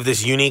this. They have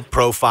this unique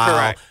profile.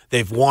 Correct.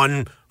 They've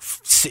won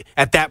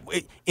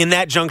in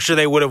that juncture.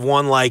 They would have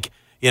won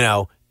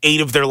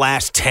 8 of their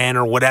last 10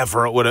 or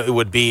whatever it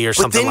would be or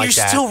something like that. But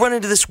then you still run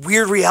into this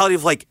weird reality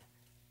of like,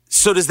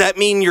 so does that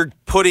mean you're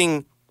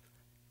putting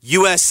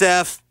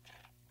USF,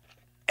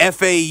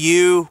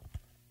 FAU,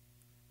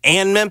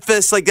 and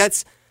Memphis? Like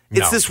it's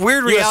this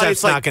weird reality.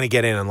 USF's not going to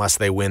get in unless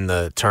they win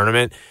the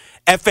tournament.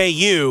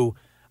 FAU,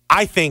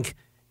 I think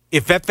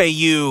if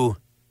FAU,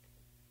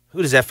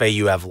 who does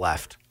FAU have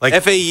left? Like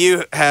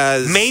FAU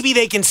has... Maybe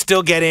they can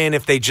still get in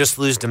if they just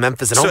lose to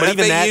Memphis at home. So but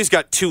even FAU's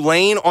got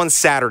Tulane on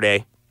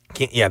Saturday.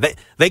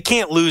 They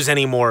can't lose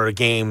any more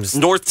games.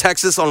 North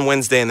Texas on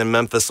Wednesday and then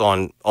Memphis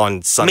on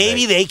Sunday.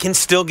 Maybe they can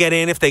still get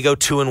in if they go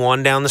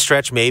 2-1 down the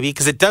stretch, maybe,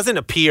 because it doesn't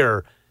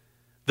appear...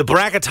 The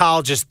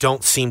bracketologists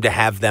don't seem to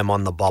have them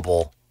on the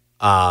bubble.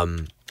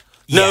 No,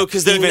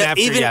 because even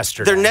after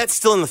yesterday. Their net's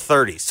still in the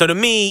 30s. So to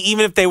me,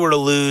 even if they were to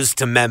lose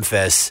to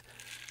Memphis,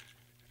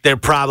 they're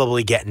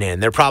probably getting in.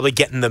 They're probably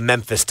getting the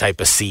Memphis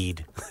type of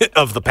seed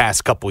of the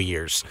past couple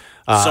years.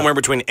 Somewhere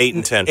between 8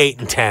 and 10. 8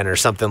 and 10 or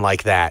something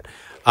like that.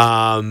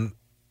 And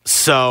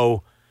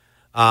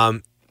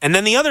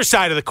then the other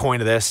side of the coin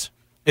of this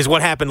is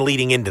what happened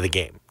leading into the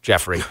game,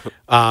 Jeffrey.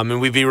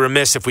 And we'd be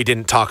remiss if we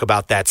didn't talk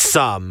about that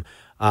some.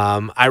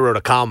 I wrote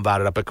a column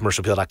about it up at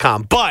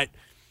commercialappeal.com. But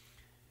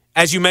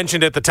as you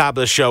mentioned at the top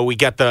of the show, we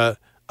got the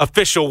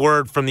official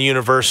word from the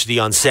university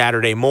on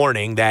Saturday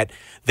morning that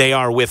they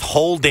are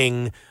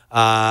withholding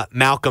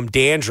Malcolm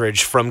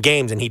Dandridge from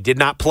games, and he did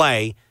not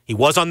play. He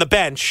was on the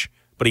bench,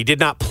 but he did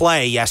not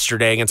play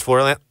yesterday against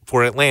Florida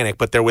Atlantic,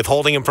 but they're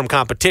withholding him from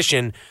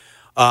competition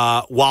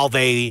while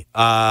they,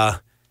 I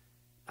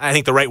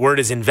think the right word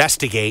is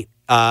investigate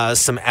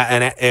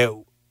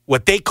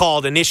what they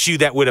called an issue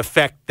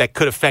that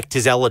could affect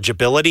his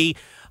eligibility.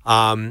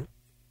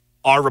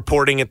 Our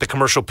reporting at the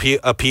Commercial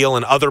Appeal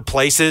and other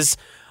places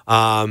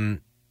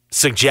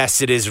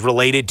suggests it is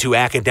related to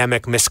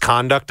academic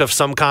misconduct of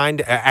some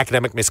kind,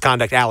 academic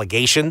misconduct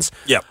allegations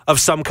of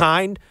some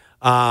kind.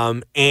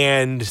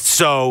 And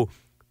so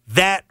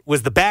that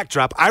was the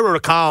backdrop. I wrote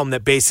a column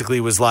that basically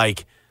was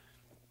like,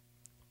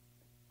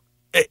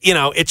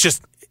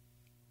 it's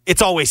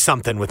always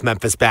something with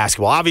Memphis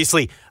basketball.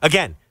 Obviously,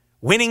 again,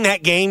 winning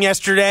that game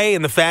yesterday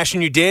in the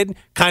fashion you did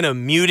kind of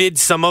muted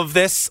some of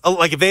this.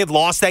 Like if they had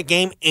lost that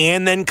game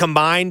and then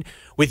combined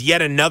with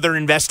yet another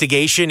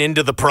investigation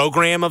into the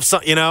program of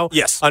some,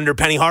 yes, under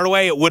Penny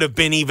Hardaway, it would have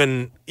been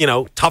even,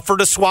 tougher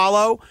to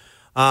swallow.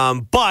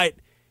 But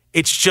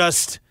it's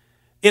just,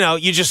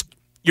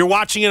 you're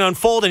watching it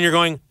unfold and you're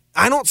going,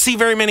 I don't see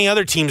very many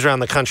other teams around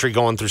the country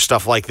going through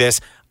stuff like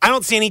this. I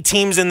don't see any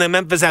teams in the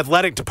Memphis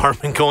athletic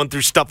department going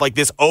through stuff like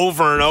this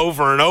over and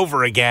over and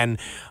over again.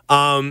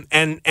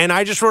 And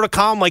I just wrote a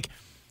column like,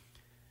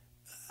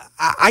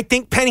 I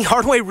think Penny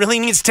Hardaway really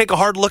needs to take a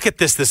hard look at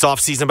this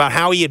offseason about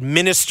how he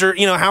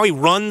how he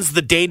runs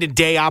the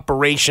day-to-day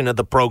operation of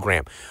the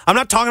program. I'm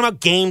not talking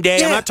about game day.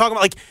 Yeah. I'm not talking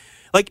about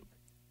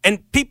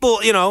and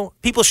people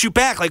shoot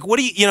back. Like, what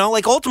do you,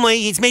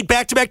 ultimately he's made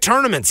back-to-back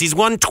tournaments. He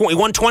won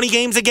 20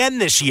 games again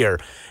this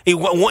year.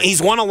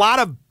 He's won a lot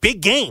of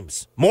big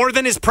games, more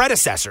than his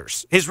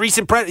predecessors. His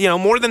recent,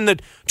 more than the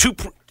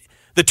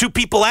two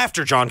people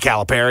after John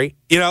Calipari.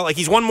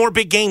 He's won more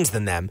big games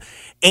than them.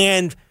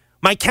 And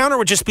my counter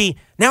would just be,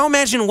 now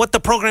imagine what the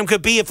program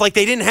could be if they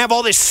didn't have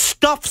all this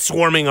stuff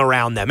swarming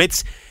around them.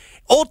 It's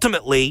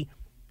ultimately,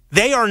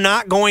 they are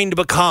not going to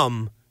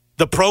become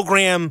the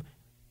program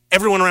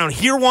everyone around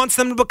here wants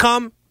them to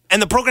become,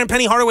 and the program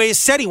Penny Hardaway has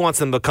said he wants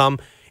them to become,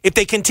 if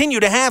they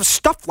continue to have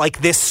stuff like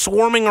this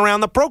swarming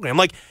around the program.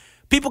 Like,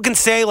 people can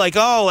say,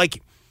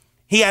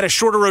 he had a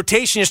shorter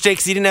rotation yesterday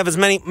because he didn't have as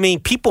many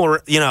people,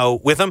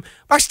 with him.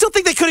 But I still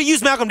think they could have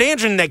used Malcolm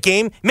Dandridge in that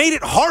game, made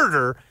it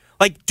harder,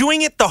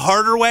 doing it the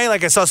harder way.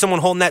 Like, I saw someone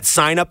holding that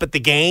sign up at the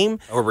game.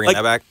 We're bringing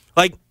that back?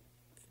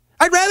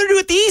 I'd rather do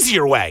it the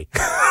easier way.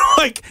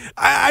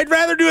 I'd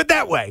rather do it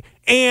that way.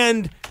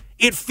 And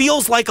it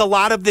feels like a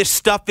lot of this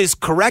stuff is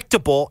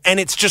correctable, and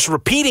it's just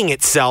repeating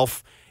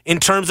itself in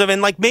terms of,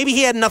 and maybe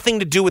he had nothing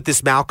to do with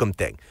this Malcolm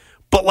thing.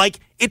 But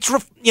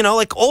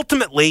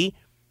ultimately,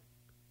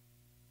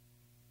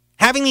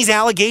 having these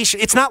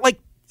allegations, it's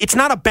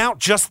not about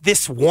just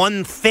this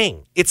one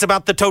thing. It's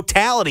about the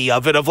totality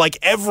of it, of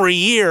every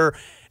year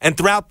and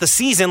throughout the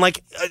season,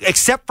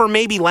 except for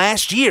maybe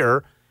last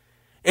year,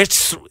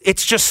 it's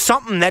just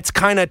something that's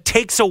kind of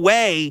takes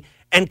away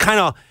and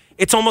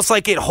it's almost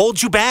like it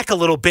holds you back a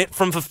little bit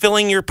from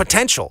fulfilling your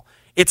potential.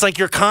 It's like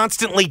you're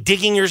constantly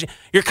digging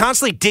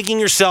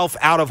yourself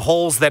out of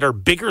holes that are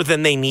bigger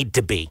than they need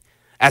to be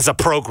as a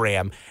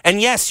program. And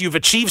yes, you've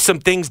achieved some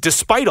things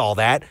despite all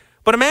that,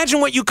 but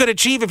imagine what you could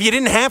achieve if you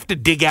didn't have to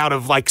dig out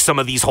of some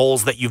of these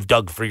holes that you've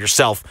dug for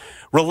yourself,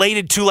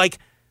 related to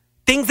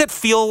things that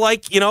feel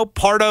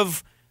part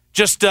of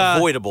just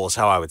avoidable is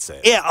how I would say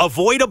it. Yeah,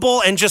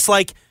 avoidable, and just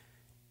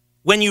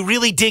when you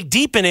really dig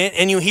deep in it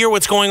and you hear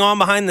what's going on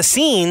behind the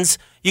scenes,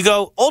 you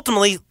go,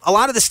 ultimately, a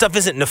lot of this stuff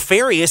isn't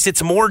nefarious.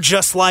 It's more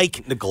just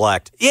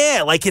neglect.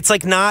 Yeah,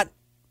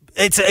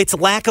 it's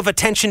lack of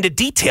attention to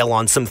detail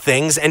on some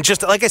things. And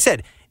just like I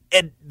said,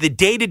 the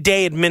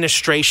day-to-day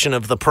administration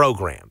of the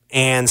program.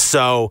 And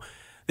so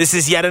this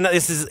is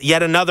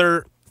yet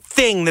another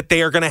thing that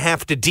they are going to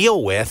have to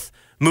deal with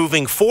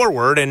moving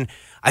forward. And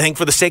I think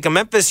for the sake of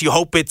Memphis, you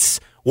hope it's,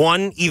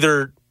 one,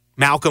 either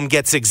Malcolm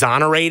gets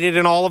exonerated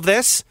in all of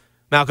this,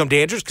 Malcolm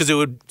Dandridge, because it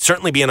would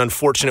certainly be an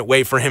unfortunate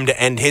way for him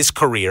to end his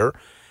career.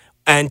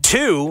 And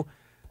two,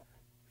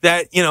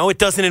 that, it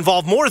doesn't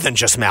involve more than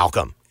just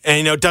Malcolm.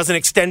 And, it doesn't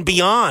extend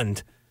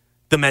beyond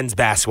the men's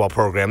basketball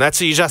program. That's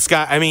what you just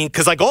got.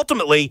 Because,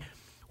 ultimately,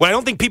 what I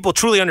don't think people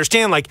truly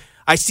understand,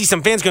 I see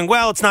some fans going,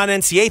 well, it's not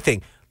an NCAA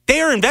thing.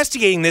 They are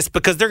investigating this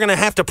because they're going to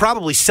have to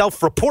probably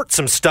self-report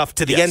some stuff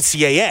to the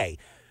NCAA,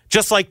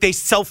 just like they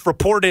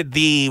self-reported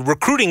the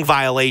recruiting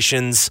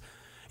violations.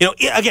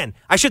 Again,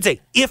 I should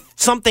say, if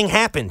something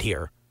happened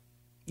here,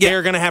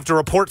 they're going to have to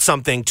report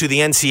something to the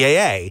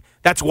NCAA.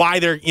 That's why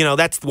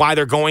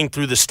they're going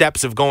through the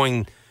steps of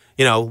going,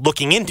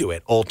 looking into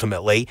it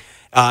ultimately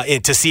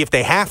to see if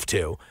they have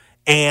to,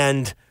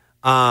 and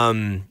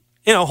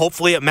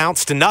hopefully it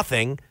amounts to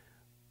nothing,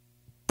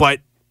 but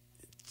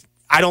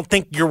I don't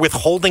think you're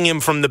withholding him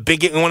from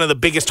one of the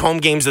biggest home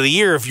games of the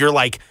year if you're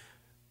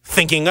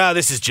thinking,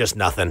 this is just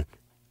nothing.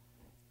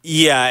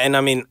 Yeah,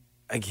 and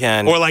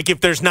again... Or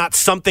if there's not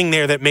something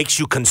there that makes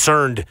you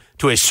concerned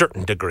to a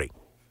certain degree.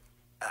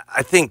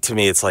 I think to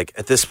me it's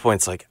at this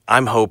point it's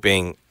I'm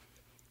hoping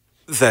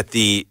that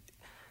the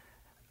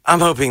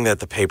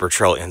paper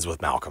trail ends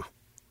with Malcolm.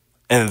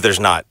 And there's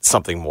not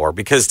something more.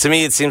 Because to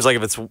me it seems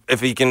like if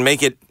he can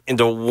make it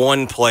into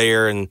one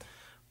player and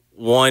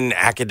one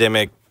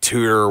academic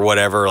tutor or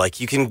whatever,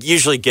 you can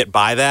usually get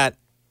by that.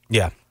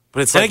 Yeah.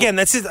 But it's and again,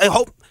 that's I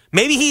hope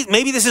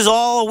maybe this is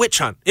all a witch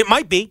hunt. It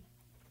might be.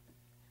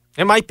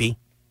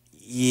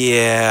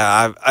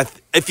 Yeah,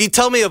 if you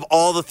tell me of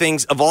all the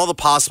things, of all the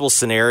possible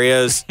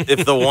scenarios,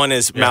 if the one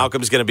is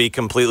Malcolm's going to be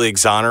completely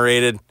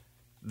exonerated,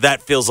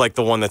 that feels like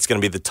the one that's going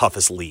to be the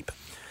toughest leap.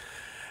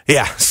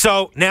 Yeah,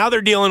 so now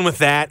they're dealing with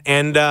that,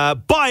 and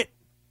but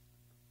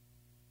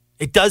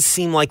it does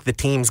seem like the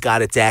team's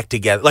got its act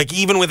together.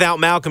 Even without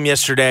Malcolm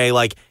yesterday,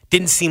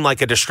 didn't seem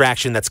like a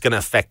distraction that's going to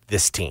affect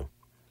this team.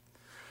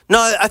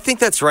 No, I think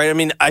that's right.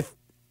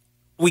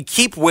 We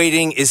keep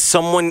waiting.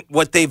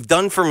 What they've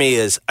done for me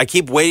is I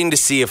keep waiting to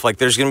see if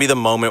there's going to be the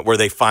moment where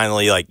they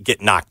finally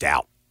get knocked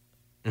out.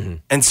 Mm-hmm.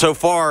 And so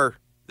far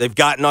they've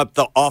gotten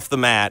off the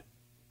mat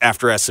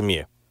after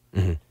SMU,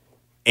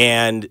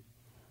 and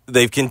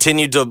they've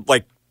continued to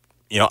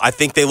I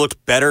think they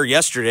looked better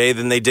yesterday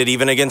than they did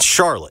even against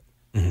Charlotte.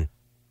 Mm-hmm.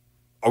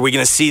 Are we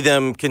going to see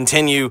them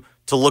continue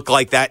to look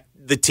like that,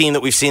 the team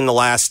that we've seen the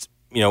last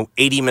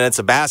 80 minutes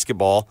of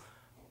basketball?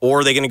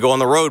 Or are they going to go on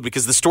the road?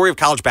 Because the story of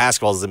college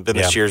basketball has been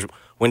this year is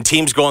when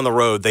teams go on the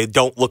road, they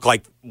don't look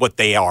like what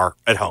they are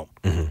at home.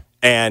 Mm-hmm.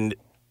 And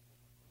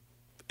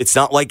it's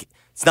not like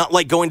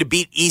going to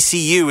beat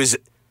ECU.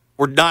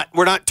 We're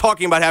not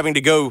talking about having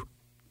to go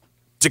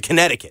to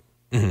Connecticut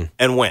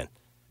and win.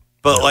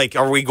 But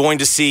are we going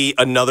to see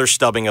another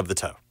stubbing of the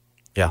toe?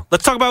 Yeah.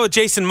 Let's talk about with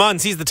Jason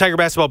Munz. He's the Tiger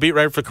basketball beat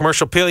writer for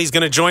Commercial Appeal. He's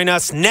going to join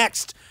us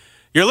next.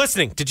 You're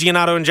listening to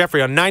Giannotto and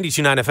Jeffrey on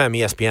 92.9 FM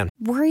ESPN.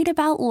 Worried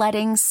about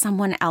letting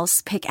someone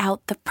else pick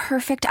out the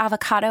perfect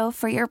avocado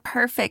for your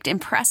perfect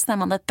impress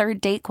them on the third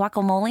date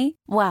guacamole?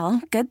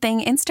 Well, good thing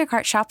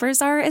Instacart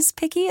shoppers are as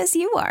picky as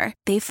you are.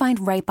 They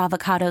find ripe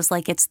avocados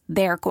like it's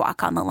their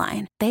guac on the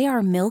line. They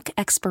are milk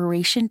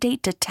expiration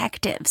date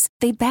detectives.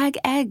 They bag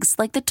eggs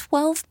like the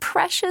 12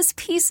 precious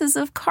pieces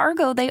of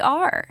cargo they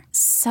are.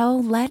 So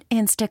let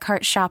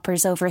Instacart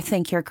shoppers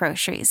overthink your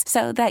groceries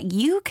so that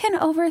you can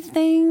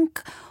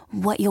overthink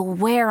what you'll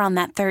wear on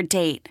that third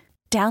date.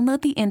 Download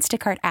the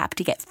Instacart app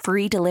to get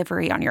free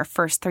delivery on your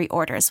first 3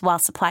 orders while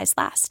supplies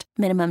last.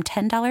 Minimum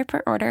 $10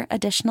 per order.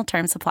 Additional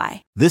terms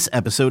apply. This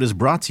episode is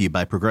brought to you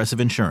by Progressive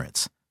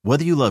Insurance.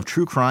 Whether you love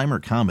true crime or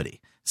comedy,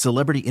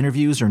 celebrity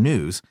interviews or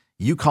news,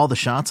 you call the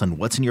shots on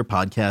what's in your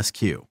podcast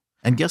queue.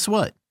 And guess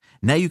what?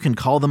 Now you can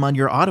call them on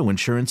your auto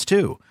insurance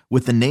too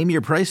with the Name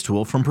Your Price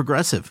tool from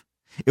Progressive.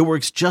 It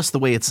works just the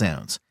way it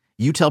sounds.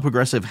 You tell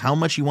Progressive how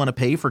much you want to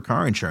pay for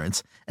car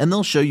insurance, and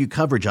they'll show you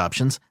coverage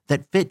options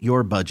that fit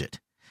your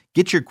budget.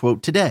 Get your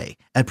quote today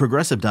at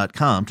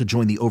Progressive.com to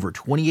join the over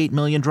 28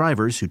 million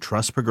drivers who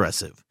trust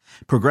Progressive.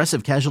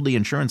 Progressive Casualty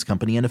Insurance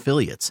Company and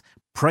Affiliates.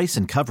 Price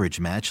and coverage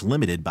match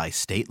limited by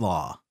state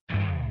law.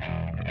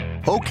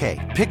 Okay,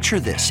 picture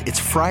this. It's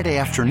Friday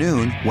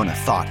afternoon when a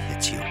thought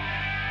hits you.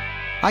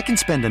 I can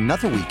spend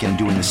another weekend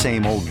doing the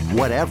same old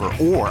whatever,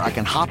 or I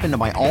can hop into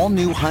my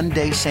all-new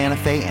Hyundai Santa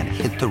Fe and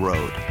hit the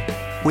road.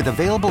 With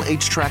available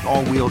H-Track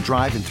all-wheel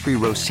drive and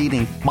 3-row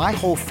seating, my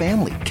whole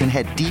family can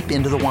head deep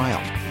into the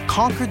wild.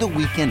 Conquer the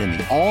weekend in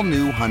the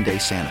all-new Hyundai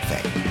Santa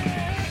Fe.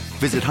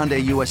 Visit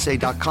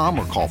HyundaiUSA.com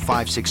or call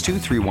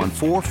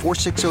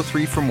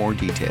 562-314-4603 for more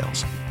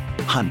details.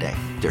 Hyundai,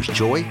 there's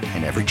joy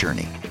in every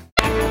journey.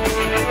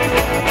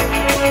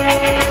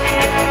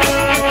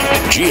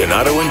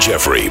 Giannotto and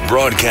Jeffrey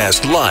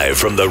broadcast live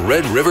from the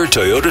Red River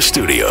Toyota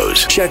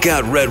Studios. Check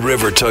out Red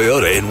River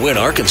Toyota in Wynn,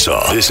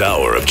 Arkansas. This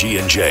hour of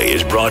G&J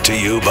is brought to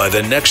you by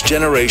the Next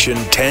Generation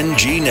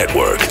 10G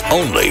Network,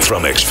 only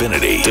from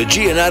Xfinity. The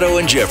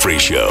Giannotto and Jeffrey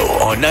Show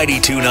on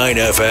 92.9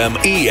 FM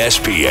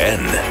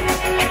ESPN.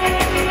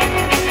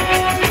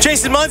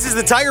 Jason Munz is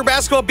the Tiger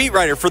basketball beat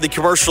writer for the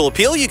Commercial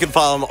Appeal. You can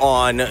follow him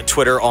on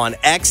Twitter on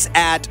X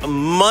at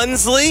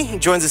Munsley. He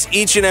joins us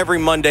each and every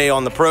Monday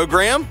on the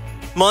program.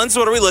 Munz,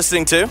 what are we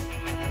listening to?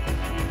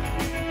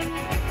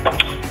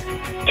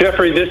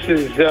 Jeffrey, this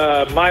is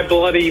My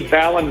Bloody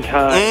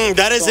Valentine.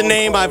 That is a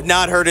name I've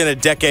not heard in a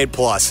decade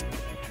plus.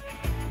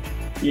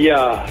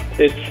 Yeah,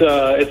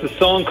 it's a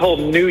song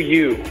called New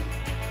You.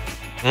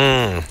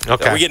 Okay.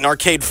 Are we getting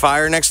Arcade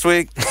Fire next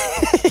week?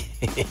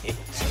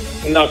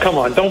 No, come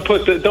on! Don't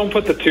put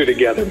the two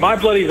together. My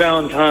Bloody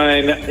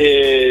Valentine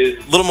is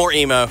a little more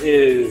emo.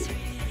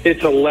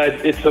 It's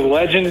a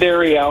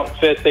legendary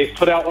outfit. They've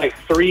put out like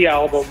 3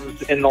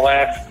 albums in the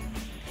last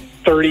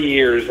 30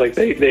 years. Like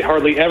they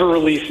hardly ever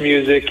release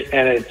music,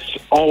 and it's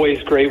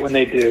always great when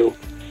they do.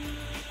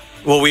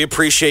 Well, we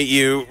appreciate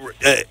you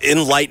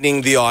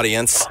enlightening the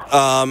audience.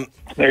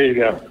 There you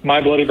go.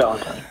 My Bloody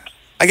Valentine.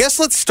 I guess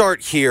let's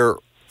start here.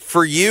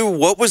 For you,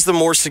 what was the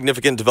more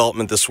significant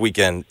development this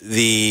weekend?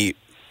 The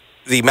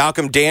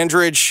Malcolm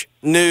Dandridge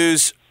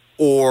news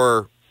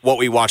or what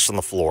we watched on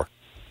the floor?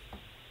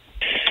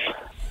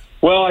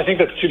 Well, I think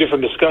that's two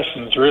different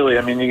discussions, really.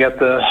 I mean, you got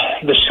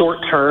the short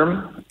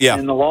term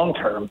and the long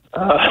term.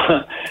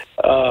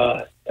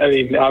 I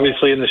mean,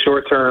 obviously in the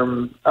short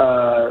term,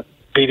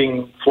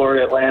 beating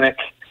Florida Atlantic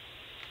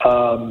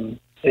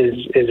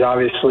is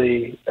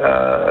obviously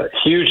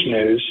huge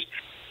news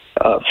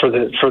for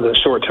the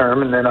short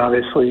term, and then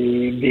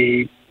obviously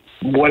the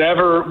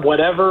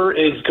whatever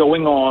is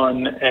going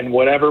on and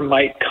whatever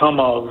might come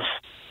of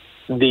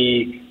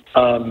the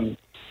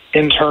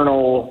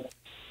internal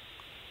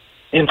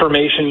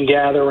information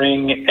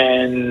gathering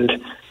and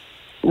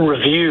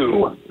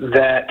review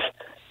that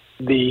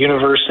the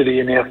university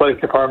and the athletic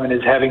department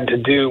is having to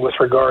do with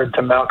regard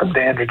to Malcolm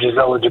Dandridge's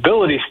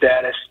eligibility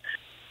status,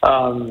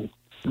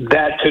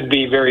 that could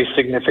be very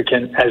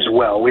significant as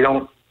well. We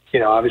don't,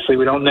 obviously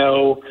we don't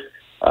know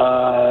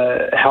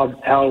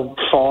how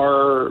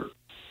far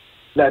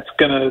that's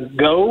going to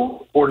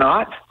go or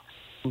not,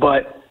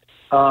 but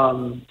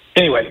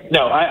anyway,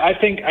 no, I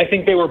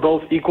think they were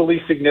both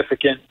equally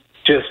significant,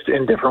 just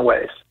in different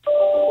ways.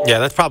 Yeah,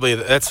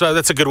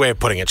 that's a good way of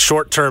putting it.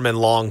 Short term and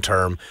long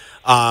term.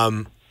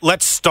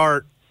 Let's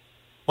start.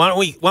 Why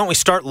don't we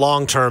start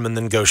long term and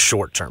then go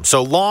short term?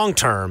 So long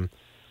term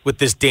with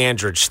this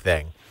Dandridge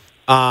thing.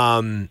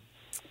 I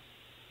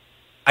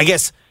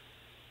guess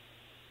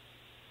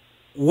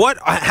what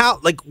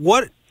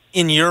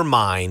in your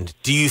mind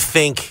do you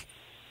think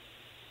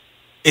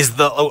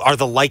are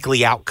the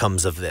likely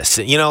outcomes of this?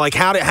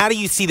 How do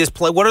you see this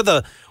play? What are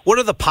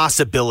the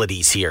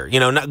possibilities here?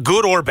 Not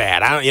good or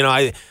bad.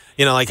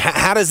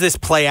 How does this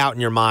play out in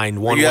your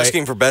mind? Are you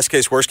asking for best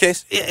case, worst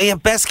case? Yeah,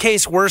 best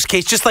case, worst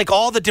case. Just like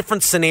all the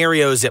different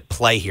scenarios at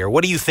play here.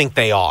 What do you think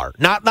they are?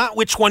 Not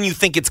which one you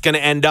think it's going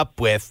to end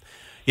up with.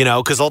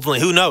 Because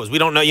ultimately, who knows? We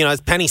don't know. As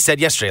Penny said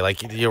yesterday,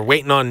 you're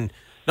waiting on.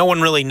 No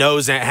one really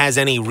knows that has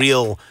any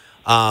real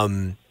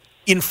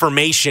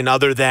information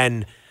other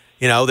than.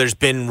 There's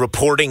been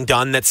reporting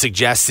done that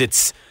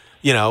suggests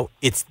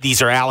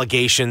these are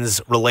allegations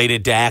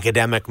related to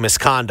academic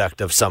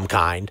misconduct of some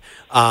kind.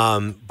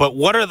 But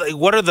what are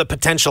the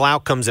potential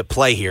outcomes at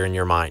play here in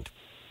your mind?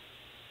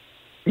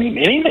 I mean,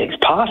 anything's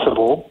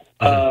possible.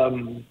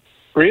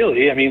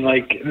 Really, I mean,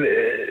 I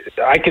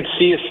could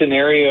see a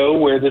scenario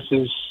where this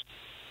is,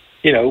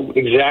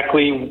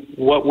 exactly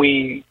what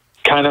we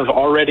kind of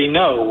already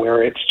know,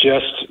 where it's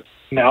just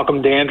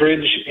Malcolm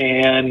Dandridge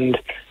and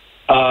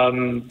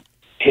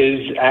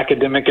his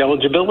academic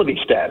eligibility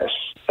status,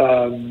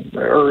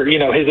 or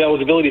his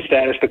eligibility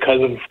status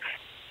because of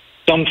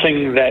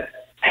something that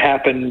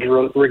happened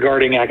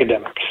regarding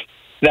academics.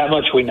 That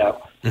much we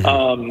know.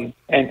 And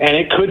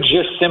it could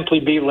just simply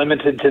be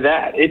limited to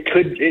that.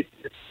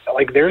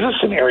 There's a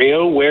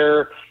scenario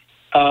where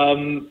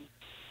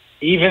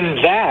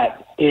even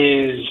that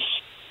is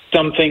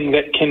something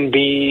that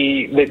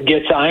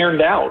gets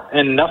ironed out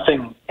and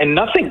nothing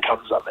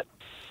comes of it.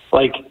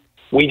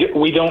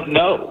 We don't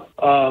know.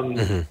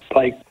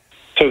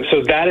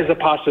 So that is a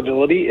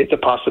possibility. It's a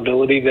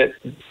possibility that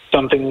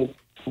something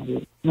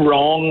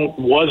wrong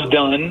was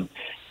done,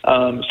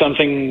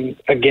 something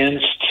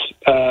against,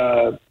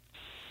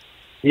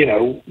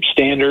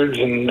 standards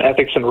and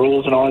ethics and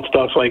rules and all that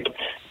stuff.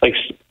 But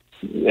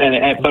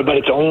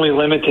it's only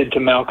limited to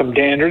Malcolm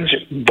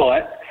Dandridge.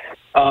 But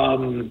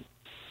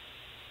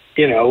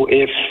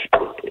if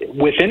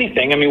with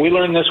anything, I mean, we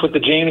learned this with the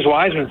James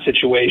Wiseman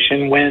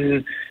situation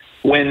when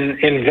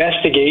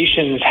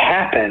investigations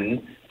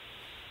happen.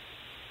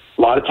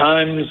 A lot of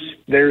times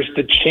there's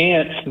the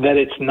chance that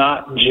it's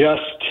not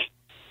just,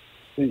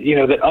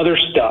 that other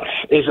stuff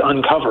is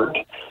uncovered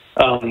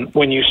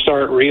when you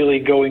start really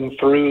going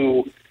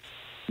through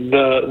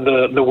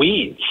the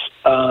weeds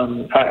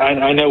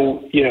I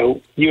know,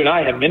 you and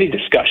I have many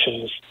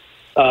discussions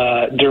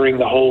during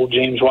the whole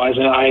James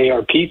Wiseman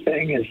IARP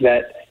thing, is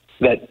that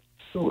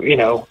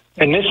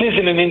and this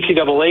isn't an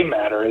NCAA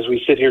matter as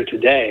we sit here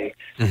today.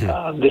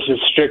 Mm-hmm. This is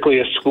strictly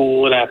a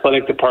school and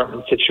athletic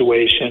department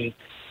situation.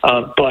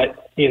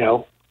 But,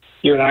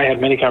 you and I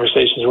had many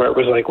conversations where it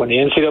was like when the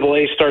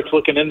NCAA starts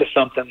looking into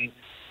something,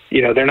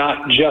 they're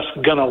not just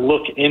going to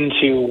look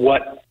into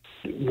what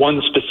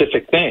one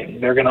specific thing.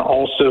 They're going to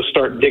also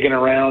start digging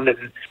around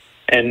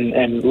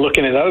and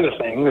looking at other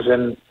things.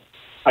 And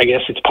I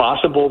guess it's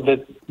possible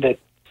that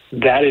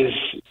is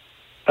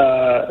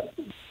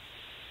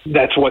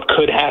that's what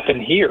could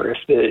happen here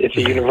if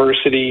the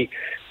university,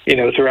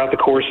 throughout the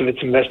course of its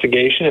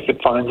investigation, if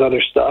it finds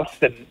other stuff,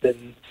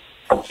 then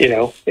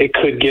it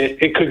could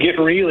get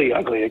really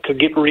ugly. It could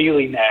get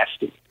really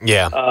nasty.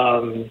 Yeah.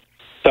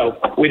 So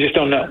we just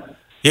don't know.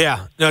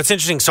 Yeah. No, it's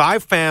interesting. So I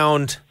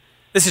found,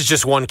 this is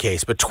just one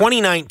case, but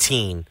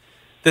 2019,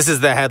 this is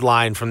the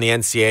headline from the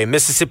NCAA.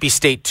 Mississippi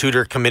State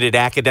tutor committed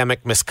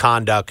academic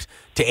misconduct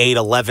to aid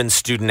 11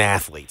 student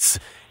athletes.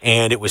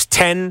 And it was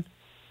 10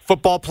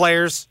 football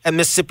players at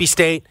Mississippi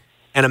State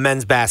and a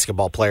men's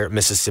basketball player at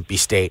Mississippi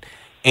State.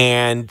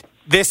 And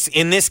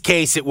in this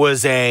case, it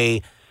was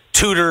a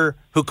tutor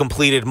who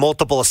completed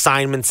multiple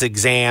assignments,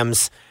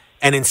 exams,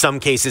 and in some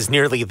cases,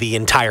 nearly the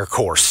entire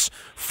course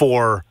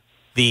for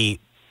the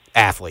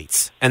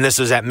athletes. And this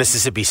was at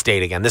Mississippi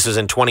State again. This was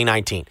in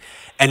 2019.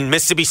 And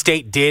Mississippi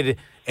State did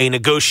a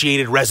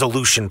negotiated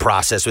resolution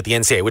process with the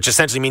NCAA, which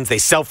essentially means they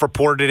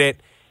self-reported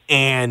it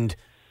and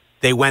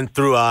they went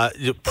through a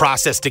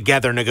process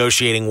together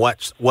negotiating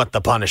what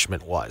the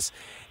punishment was.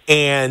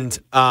 And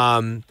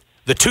the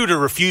tutor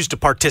refused to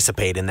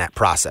participate in that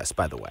process,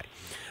 by the way,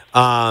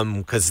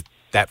 because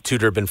that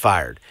tutor had been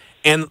fired.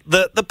 And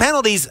the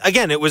penalties,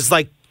 again, it was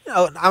like,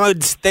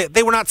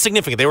 they were not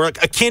significant. They were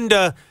akin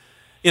to,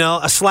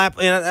 a slap,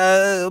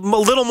 a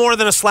little more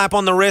than a slap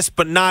on the wrist,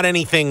 but not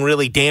anything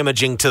really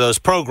damaging to those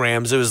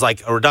programs. It was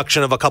like a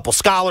reduction of a couple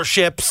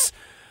scholarships,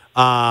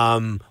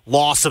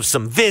 loss of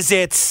some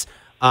visits,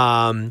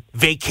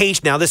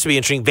 vacation. Now, this would be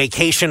interesting.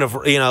 Vacation of,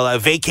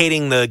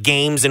 vacating the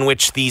games in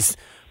which these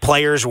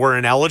players were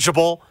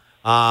ineligible.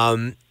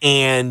 Those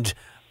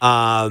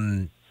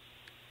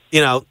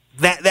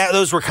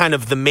were kind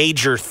of the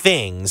major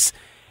things.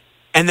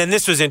 And then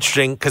this was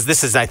interesting because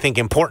this is, I think,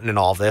 important in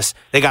all this.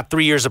 They got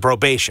 3 years of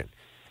probation.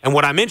 And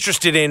what I'm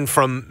interested in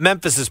from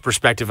Memphis's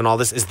perspective in all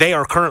this is they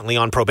are currently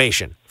on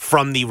probation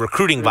from the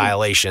recruiting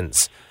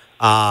violations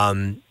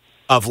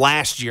of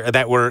last year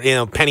that were,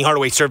 Penny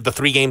Hardaway served the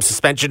 3-game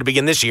suspension to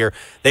begin this year.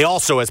 They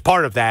also, as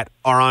part of that,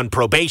 are on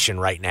probation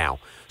right now.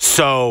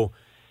 So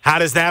how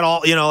does that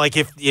all,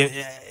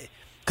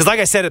 because like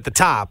I said at the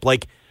top,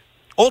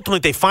 ultimately,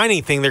 if they find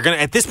anything, they're going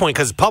to, at this point,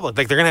 because it's public,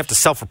 they're going to have to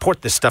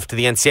self-report this stuff to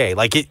the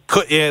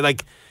NCAA.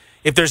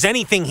 If there's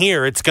anything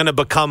here, it's going to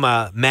become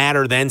a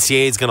matter the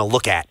NCAA is going to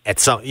look at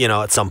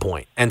some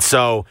point. And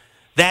so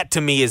that,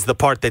 to me, is the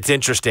part that's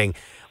interesting.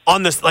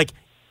 On this,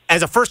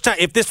 as a first time,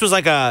 if this was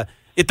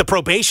if the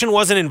probation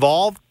wasn't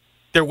involved,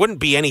 there wouldn't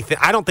be anything.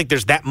 I don't think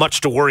there's that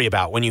much to worry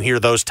about when you hear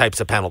those types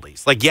of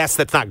penalties. Yes,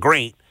 that's not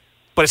great,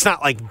 but it's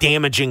not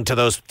damaging to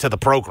the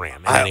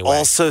program in any way. I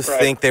also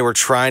think they were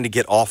trying to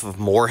get off of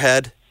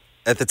Moorhead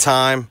at the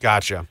time.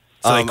 Gotcha.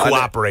 So they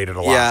cooperated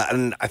a lot. Yeah,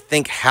 and I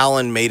think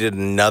Howland made it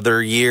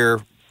another year,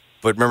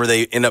 but remember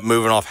they end up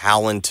moving off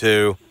Howland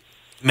too.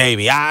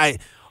 Maybe. All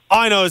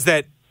I know is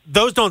that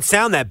those don't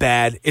sound that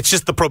bad. It's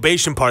just the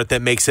probation part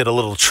that makes it a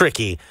little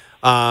tricky.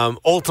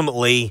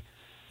 Ultimately,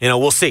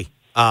 we'll see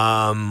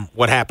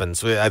what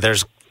happens.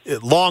 There's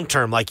long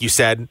term, like you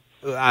said.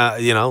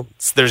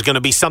 There's going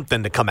to be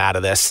something to come out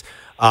of this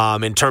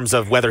in terms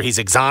of whether he's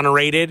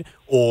exonerated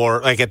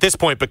or, at this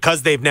point,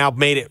 because they've now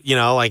made it,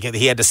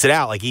 he had to sit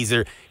out.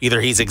 Either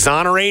he's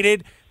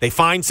exonerated, they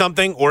find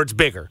something, or it's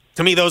bigger.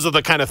 To me, those are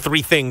the kind of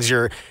three things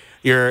you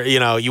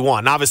want.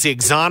 And obviously,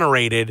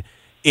 exonerated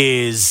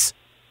is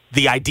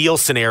the ideal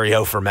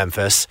scenario for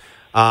Memphis.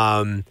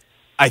 I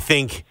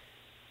think,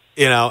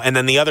 and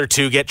then the other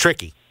two get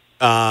tricky.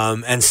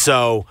 And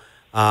so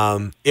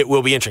it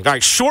will be interesting. All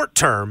right, short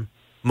term,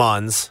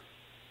 Muns,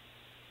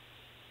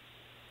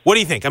 what do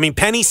you think? I mean,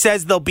 Penny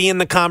says they'll be in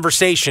the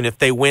conversation if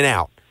they win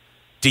out.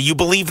 Do you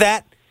believe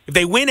that? If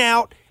they win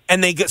out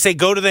and they say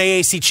go to the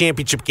AAC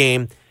championship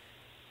game,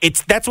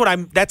 that's what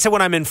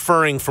I'm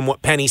inferring from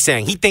what Penny's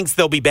saying. He thinks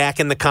they'll be back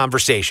in the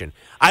conversation.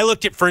 I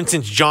looked at, for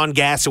instance, John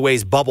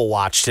Gassaway's bubble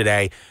watch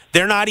today.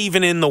 They're not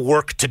even in the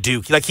work to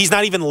do. He's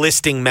not even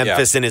listing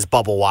Memphis in his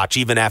bubble watch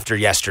even after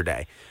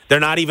yesterday. They're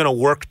not even a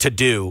work to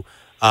do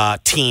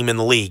team in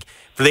the league.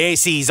 For the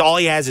AACs, all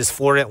he has is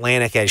Florida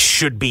Atlantic as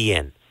should be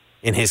in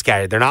his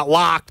category. They're not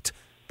locked,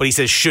 but he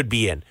says should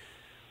be in.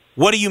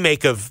 What do you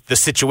make of the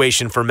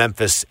situation for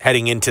Memphis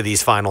heading into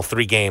these final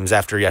 3 games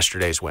after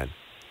yesterday's win?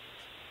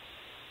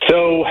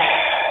 So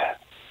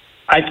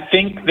I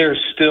think there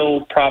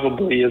still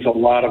probably is a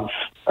lot of,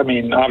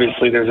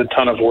 obviously there's a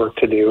ton of work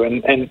to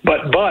do.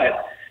 But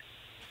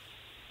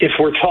if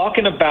we're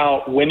talking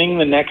about winning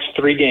the next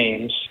 3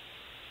 games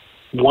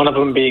one of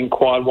them being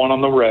quad one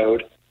on the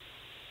road.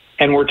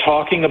 And we're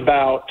talking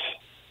about,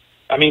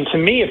 I mean, to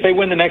me, if they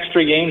win the next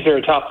 3 games, they're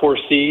a top 4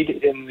 seed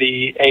in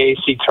the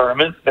AAC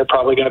tournament. They're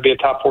probably going to be a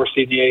top 4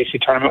 seed in the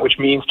AAC tournament, which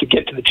means to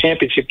get to the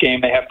championship game,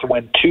 they have to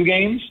win 2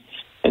 games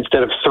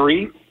instead of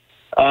 3.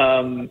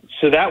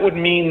 So that would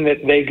mean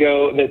that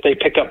they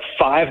pick up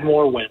 5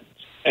 more wins,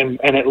 and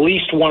at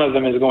least one of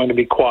them is going to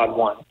be quad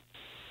one.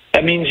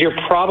 That means you're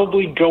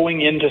probably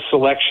going into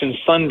Selection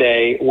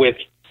Sunday with,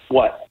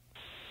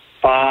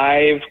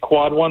 5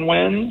 quad one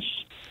wins,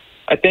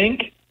 I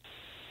think.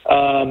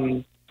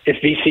 If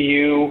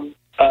VCU,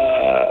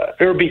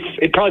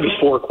 it'd probably be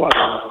 4 quad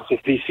one wins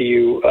if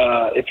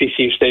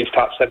VCU stays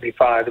top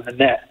 75 in the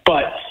net.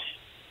 But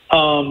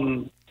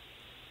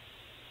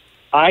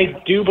I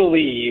do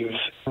believe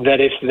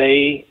that if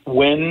they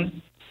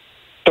win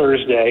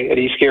Thursday at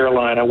East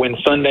Carolina, win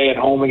Sunday at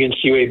home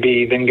against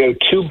UAB, then go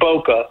to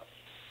Boca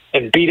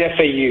and beat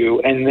FAU,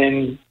 and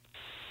then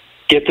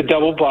get the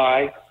double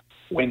bye,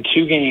 win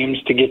 2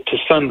 games to get to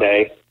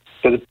Sunday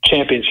for the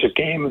championship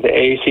game of the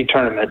AAC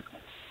tournament,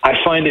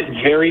 I find it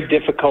very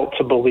difficult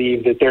to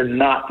believe that they're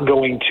not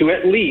going to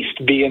at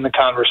least be in the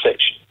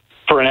conversation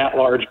for an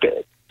at-large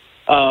bid.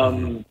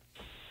 I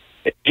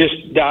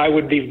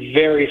would be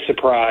very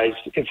surprised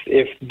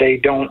if they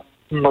don't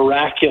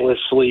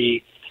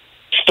miraculously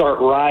start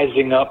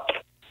rising up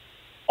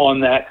on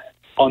that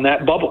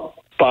bubble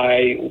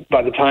by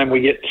the time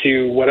we get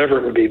to whatever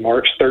it would be,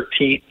 March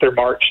 13th or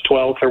March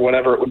 12th or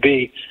whatever it would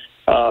be,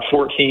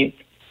 14th.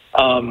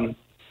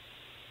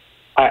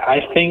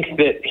 I think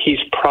that he's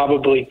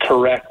probably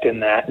correct in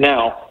that.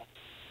 Now,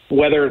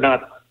 whether or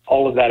not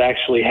all of that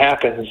actually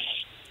happens,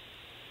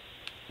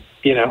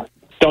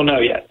 don't know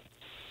yet.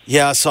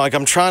 Yeah, so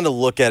I'm trying to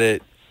look at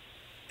it.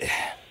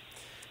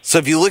 So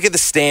if you look at the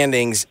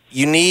standings,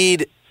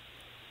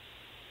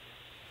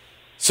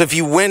 so if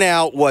you win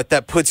out,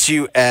 that puts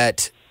you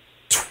at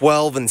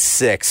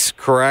 12-6,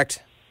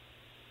 correct?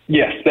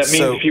 Yes, that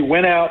means if you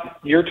win out,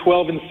 you're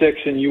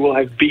 12-6, and you will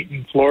have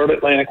beaten Florida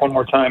Atlantic one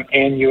more time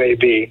and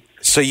UAB.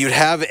 So you'd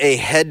have a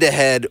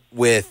head-to-head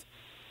with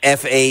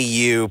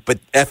FAU, but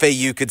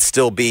FAU could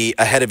still be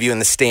ahead of you in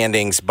the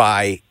standings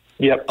by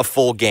a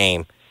full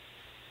game.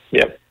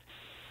 Yep.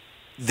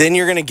 Then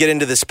you're going to get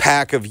into this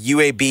pack of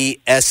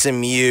UAB,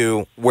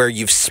 SMU, where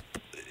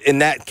in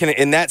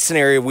that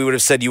scenario we would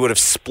have said you would have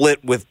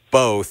split with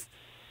both.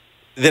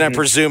 Then I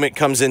presume it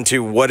comes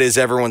into what is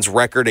everyone's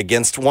record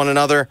against one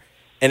another,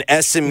 and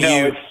SMU.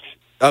 No,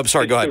 go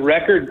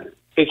ahead.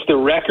 It's the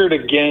record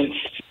against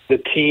the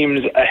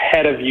teams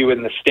ahead of you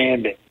in the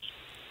standings.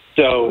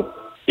 So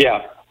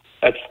yeah,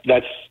 that's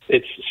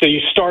it's. So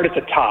you start at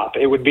the top.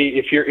 It would be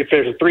if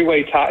there's a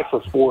 3-way tie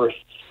for 4th.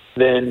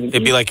 Then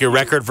it'd be like your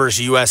record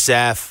versus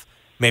USF,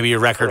 maybe your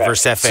record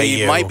versus FAU. So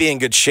you might be in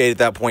good shade at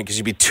that point because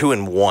you'd be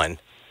 2-1.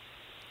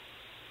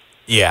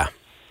 Yeah,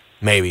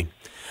 maybe.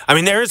 I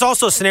mean, there is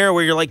also a scenario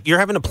where you're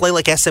having to play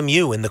like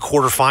SMU in the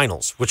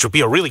quarterfinals, which would be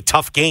a really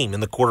tough game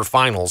in the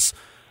quarterfinals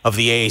of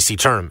the AAC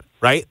tournament,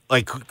 right?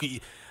 Like,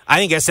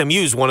 I think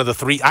SMU is one of the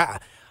 3. I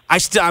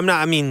think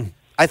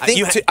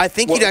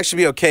you'd actually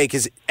be okay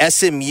because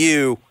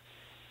SMU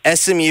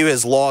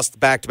has lost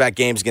back-to-back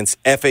games against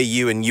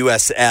FAU and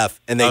USF,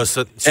 and they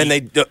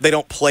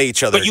don't play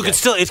each other. But it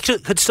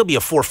could still be a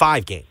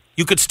 4-5 game.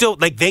 You could still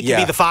they could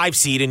be the 5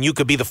 seed and you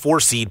could be the 4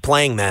 seed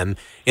playing them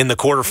in the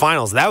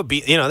quarterfinals. That would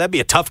be that'd be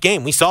a tough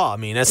game. We saw. I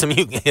mean,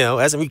 SMU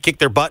kicked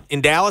their butt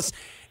in Dallas,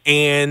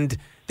 and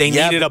they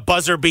needed a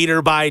buzzer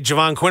beater by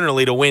Javon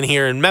Quinterly to win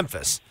here in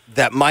Memphis.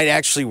 That might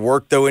actually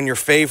work though in your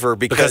favor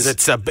because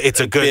it's a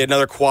good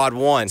another quad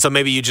one. So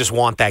maybe you just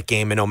want that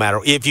game, and no matter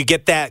if you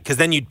get that, because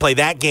then you'd play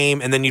that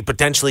game, and then you'd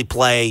potentially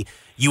play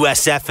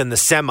USF in the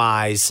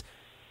semis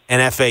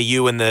and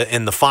FAU in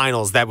the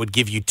finals. That would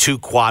give you 2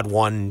 quad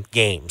one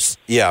games.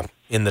 Yeah,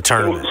 in the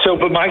tournament.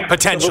 But my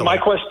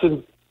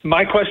question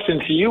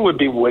to you would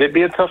be: would it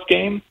be a tough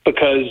game?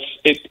 Because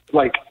if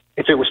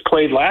it was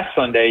played last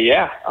Sunday,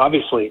 yeah,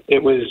 obviously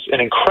it was an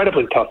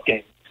incredibly tough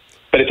game.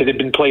 But if it had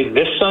been played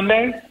this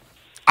Sunday,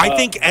 I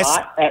think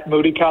not at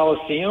Moody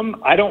Coliseum,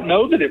 I don't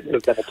know that it would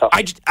have been a tough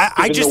game.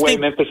 I just the way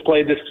think Memphis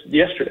played this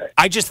yesterday.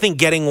 I just think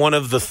getting one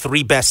of the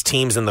 3 best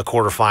teams in the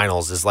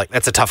quarterfinals is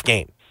that's a tough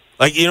game.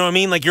 You know what I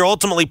mean? You're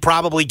ultimately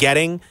probably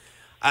getting,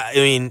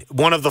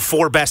 one of the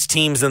 4 best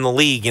teams in the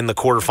league in the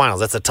quarterfinals.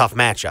 That's a tough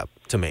matchup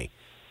to me.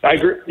 I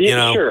agree.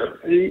 Sure.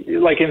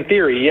 In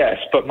theory, yes.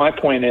 But my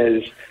point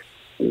is,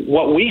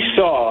 what we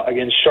saw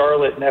against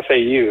Charlotte and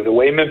FAU, the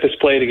way Memphis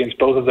played against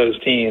both of those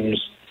teams,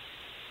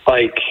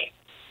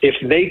 if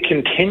they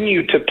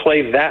continue to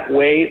play that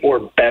way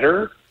or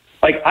better,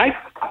 I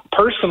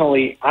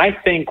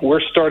think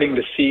we're starting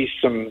to see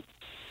some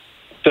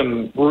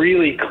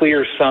really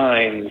clear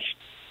signs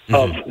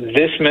of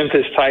this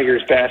Memphis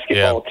Tigers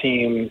basketball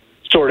team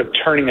sort of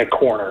turning a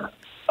corner.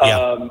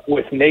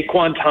 With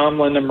Naquan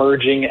Tomlin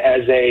emerging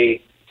as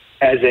a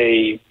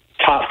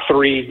top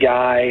 3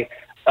 guy,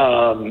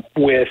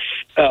 with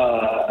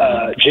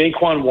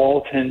Jaquan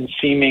Walton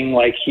seeming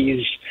like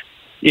he's,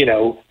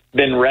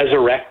 been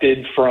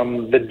resurrected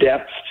from the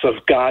depths of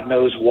God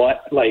knows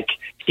what. Like,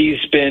 he's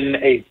been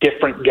a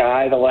different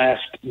guy the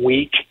last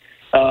week.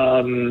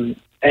 And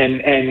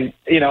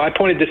I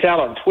pointed this out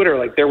on Twitter.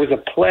 Like, there was a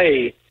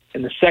play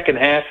in the second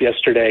half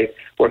yesterday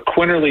where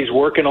Quinterly's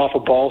working off a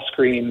ball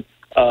screen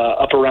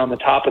up around the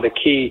top of the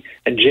key,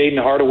 and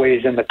Jaden Hardaway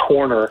is in the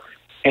corner.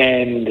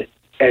 And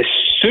as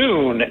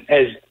soon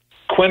as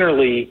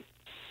Quinterly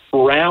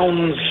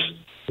rounds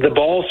the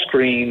ball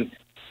screen,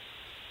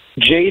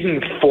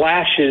 Jaden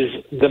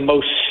flashes the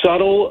most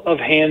subtle of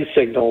hand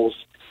signals,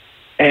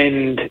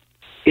 and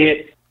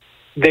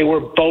they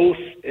were both,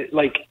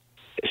 like,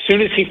 as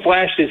soon as he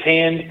flashed his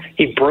hand,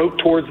 he broke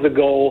towards the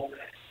goal.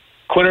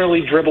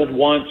 Quinterly dribbled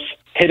once,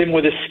 hit him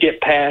with a skip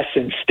pass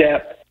and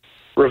step,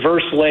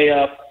 reverse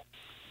layup.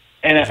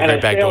 And I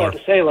say all that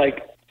to say,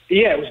 like,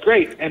 yeah, it was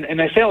great.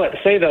 And I say all that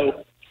to say,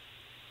 though,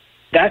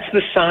 that's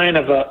the sign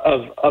of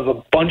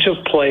a bunch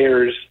of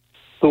players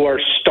who are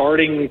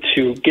starting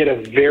to get a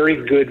very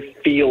good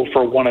feel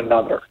for one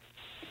another.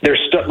 They're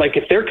like,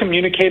 if they're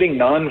communicating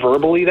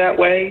non-verbally that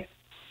way,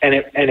 and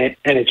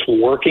it's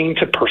working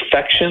to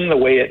perfection the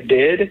way it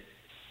did,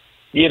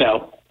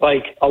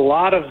 like, a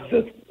lot of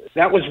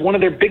that was one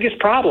of their biggest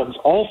problems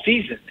all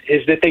season,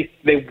 is that they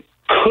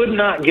could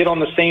not get on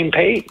the same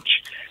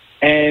page.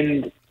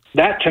 And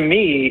that, to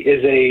me,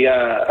 is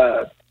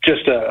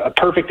just a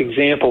perfect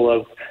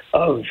example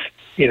of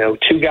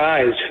two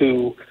guys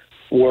who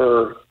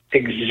were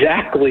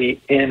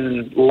exactly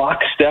in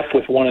lockstep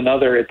with one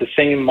another at the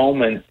same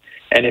moment.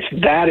 And if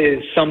that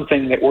is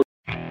something that we're...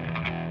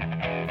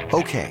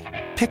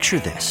 Okay, picture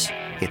this.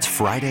 It's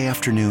Friday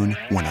afternoon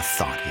when a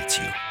thought hits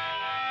you.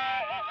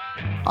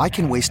 I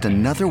can waste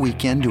another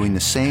weekend doing the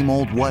same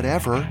old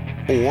whatever,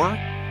 or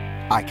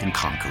I can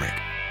conquer it.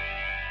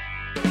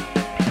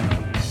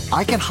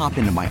 I can hop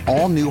into my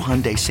all-new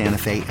Hyundai Santa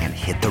Fe and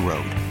hit the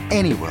road.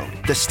 Any road.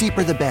 The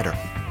steeper, the better.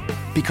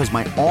 Because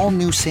my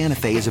all-new Santa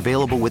Fe is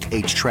available with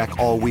H-Track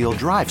all-wheel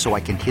drive, so I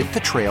can hit the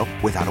trail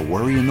without a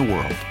worry in the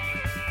world.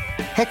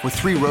 Heck, with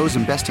 3 rows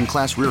and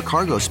best-in-class rear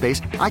cargo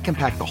space, I can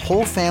pack the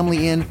whole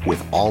family in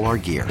with all our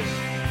gear.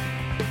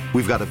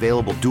 We've got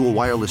available dual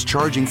wireless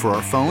charging for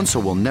our phones, so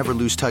we'll never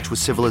lose touch with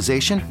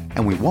civilization,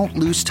 and we won't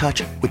lose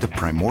touch with the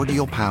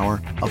primordial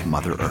power of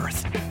Mother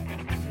Earth.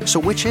 So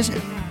which is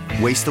it?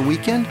 Waste the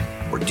weekend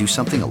or do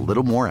something a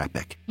little more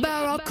epic?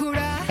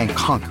 And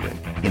conquer it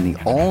in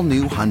the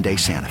all-new Hyundai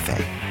Santa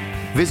Fe.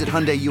 Visit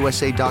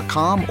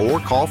HyundaiUSA.com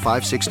or call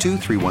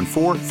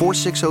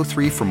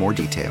 562-314-4603 for more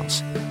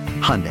details.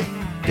 Hyundai,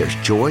 there's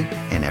joy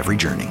in every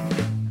journey.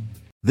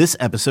 This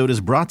episode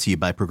is brought to you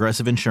by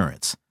Progressive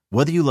Insurance.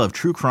 Whether you love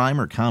true crime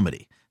or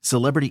comedy,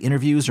 celebrity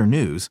interviews or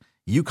news,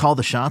 you call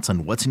the shots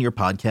on what's in your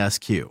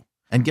podcast queue.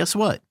 And guess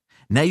what?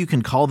 Now you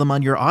can call them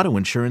on your auto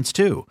insurance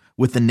too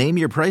with the Name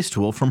Your Price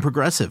tool from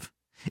Progressive.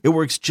 It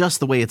works just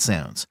the way it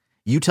sounds.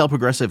 You tell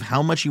Progressive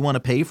how much you want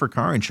to pay for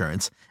car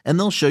insurance, and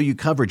they'll show you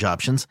coverage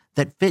options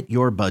that fit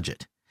your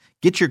budget.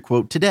 Get your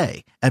quote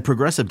today at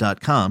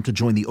Progressive.com to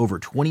join the over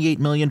 28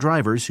 million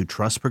drivers who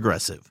trust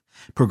Progressive.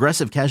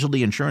 Progressive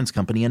Casualty Insurance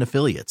Company and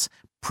Affiliates.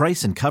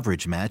 Price and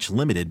coverage match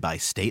limited by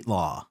state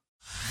law.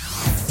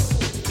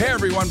 Hey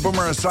everyone,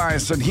 Boomer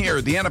Esiason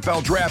here. The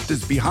NFL Draft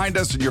is behind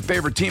us and your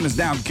favorite team is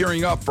now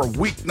gearing up for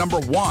week number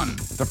 1.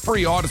 The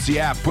free Odyssey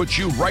app puts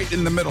you right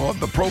in the middle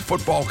of the pro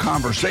football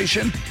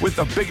conversation with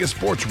the biggest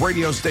sports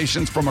radio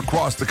stations from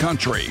across the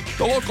country.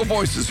 The local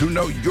voices who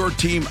know your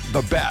team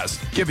the best,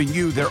 giving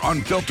you their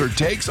unfiltered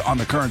takes on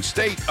the current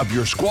state of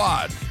your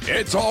squad.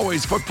 It's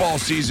always football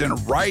season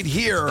right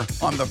here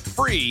on the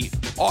free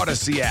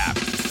Odyssey app.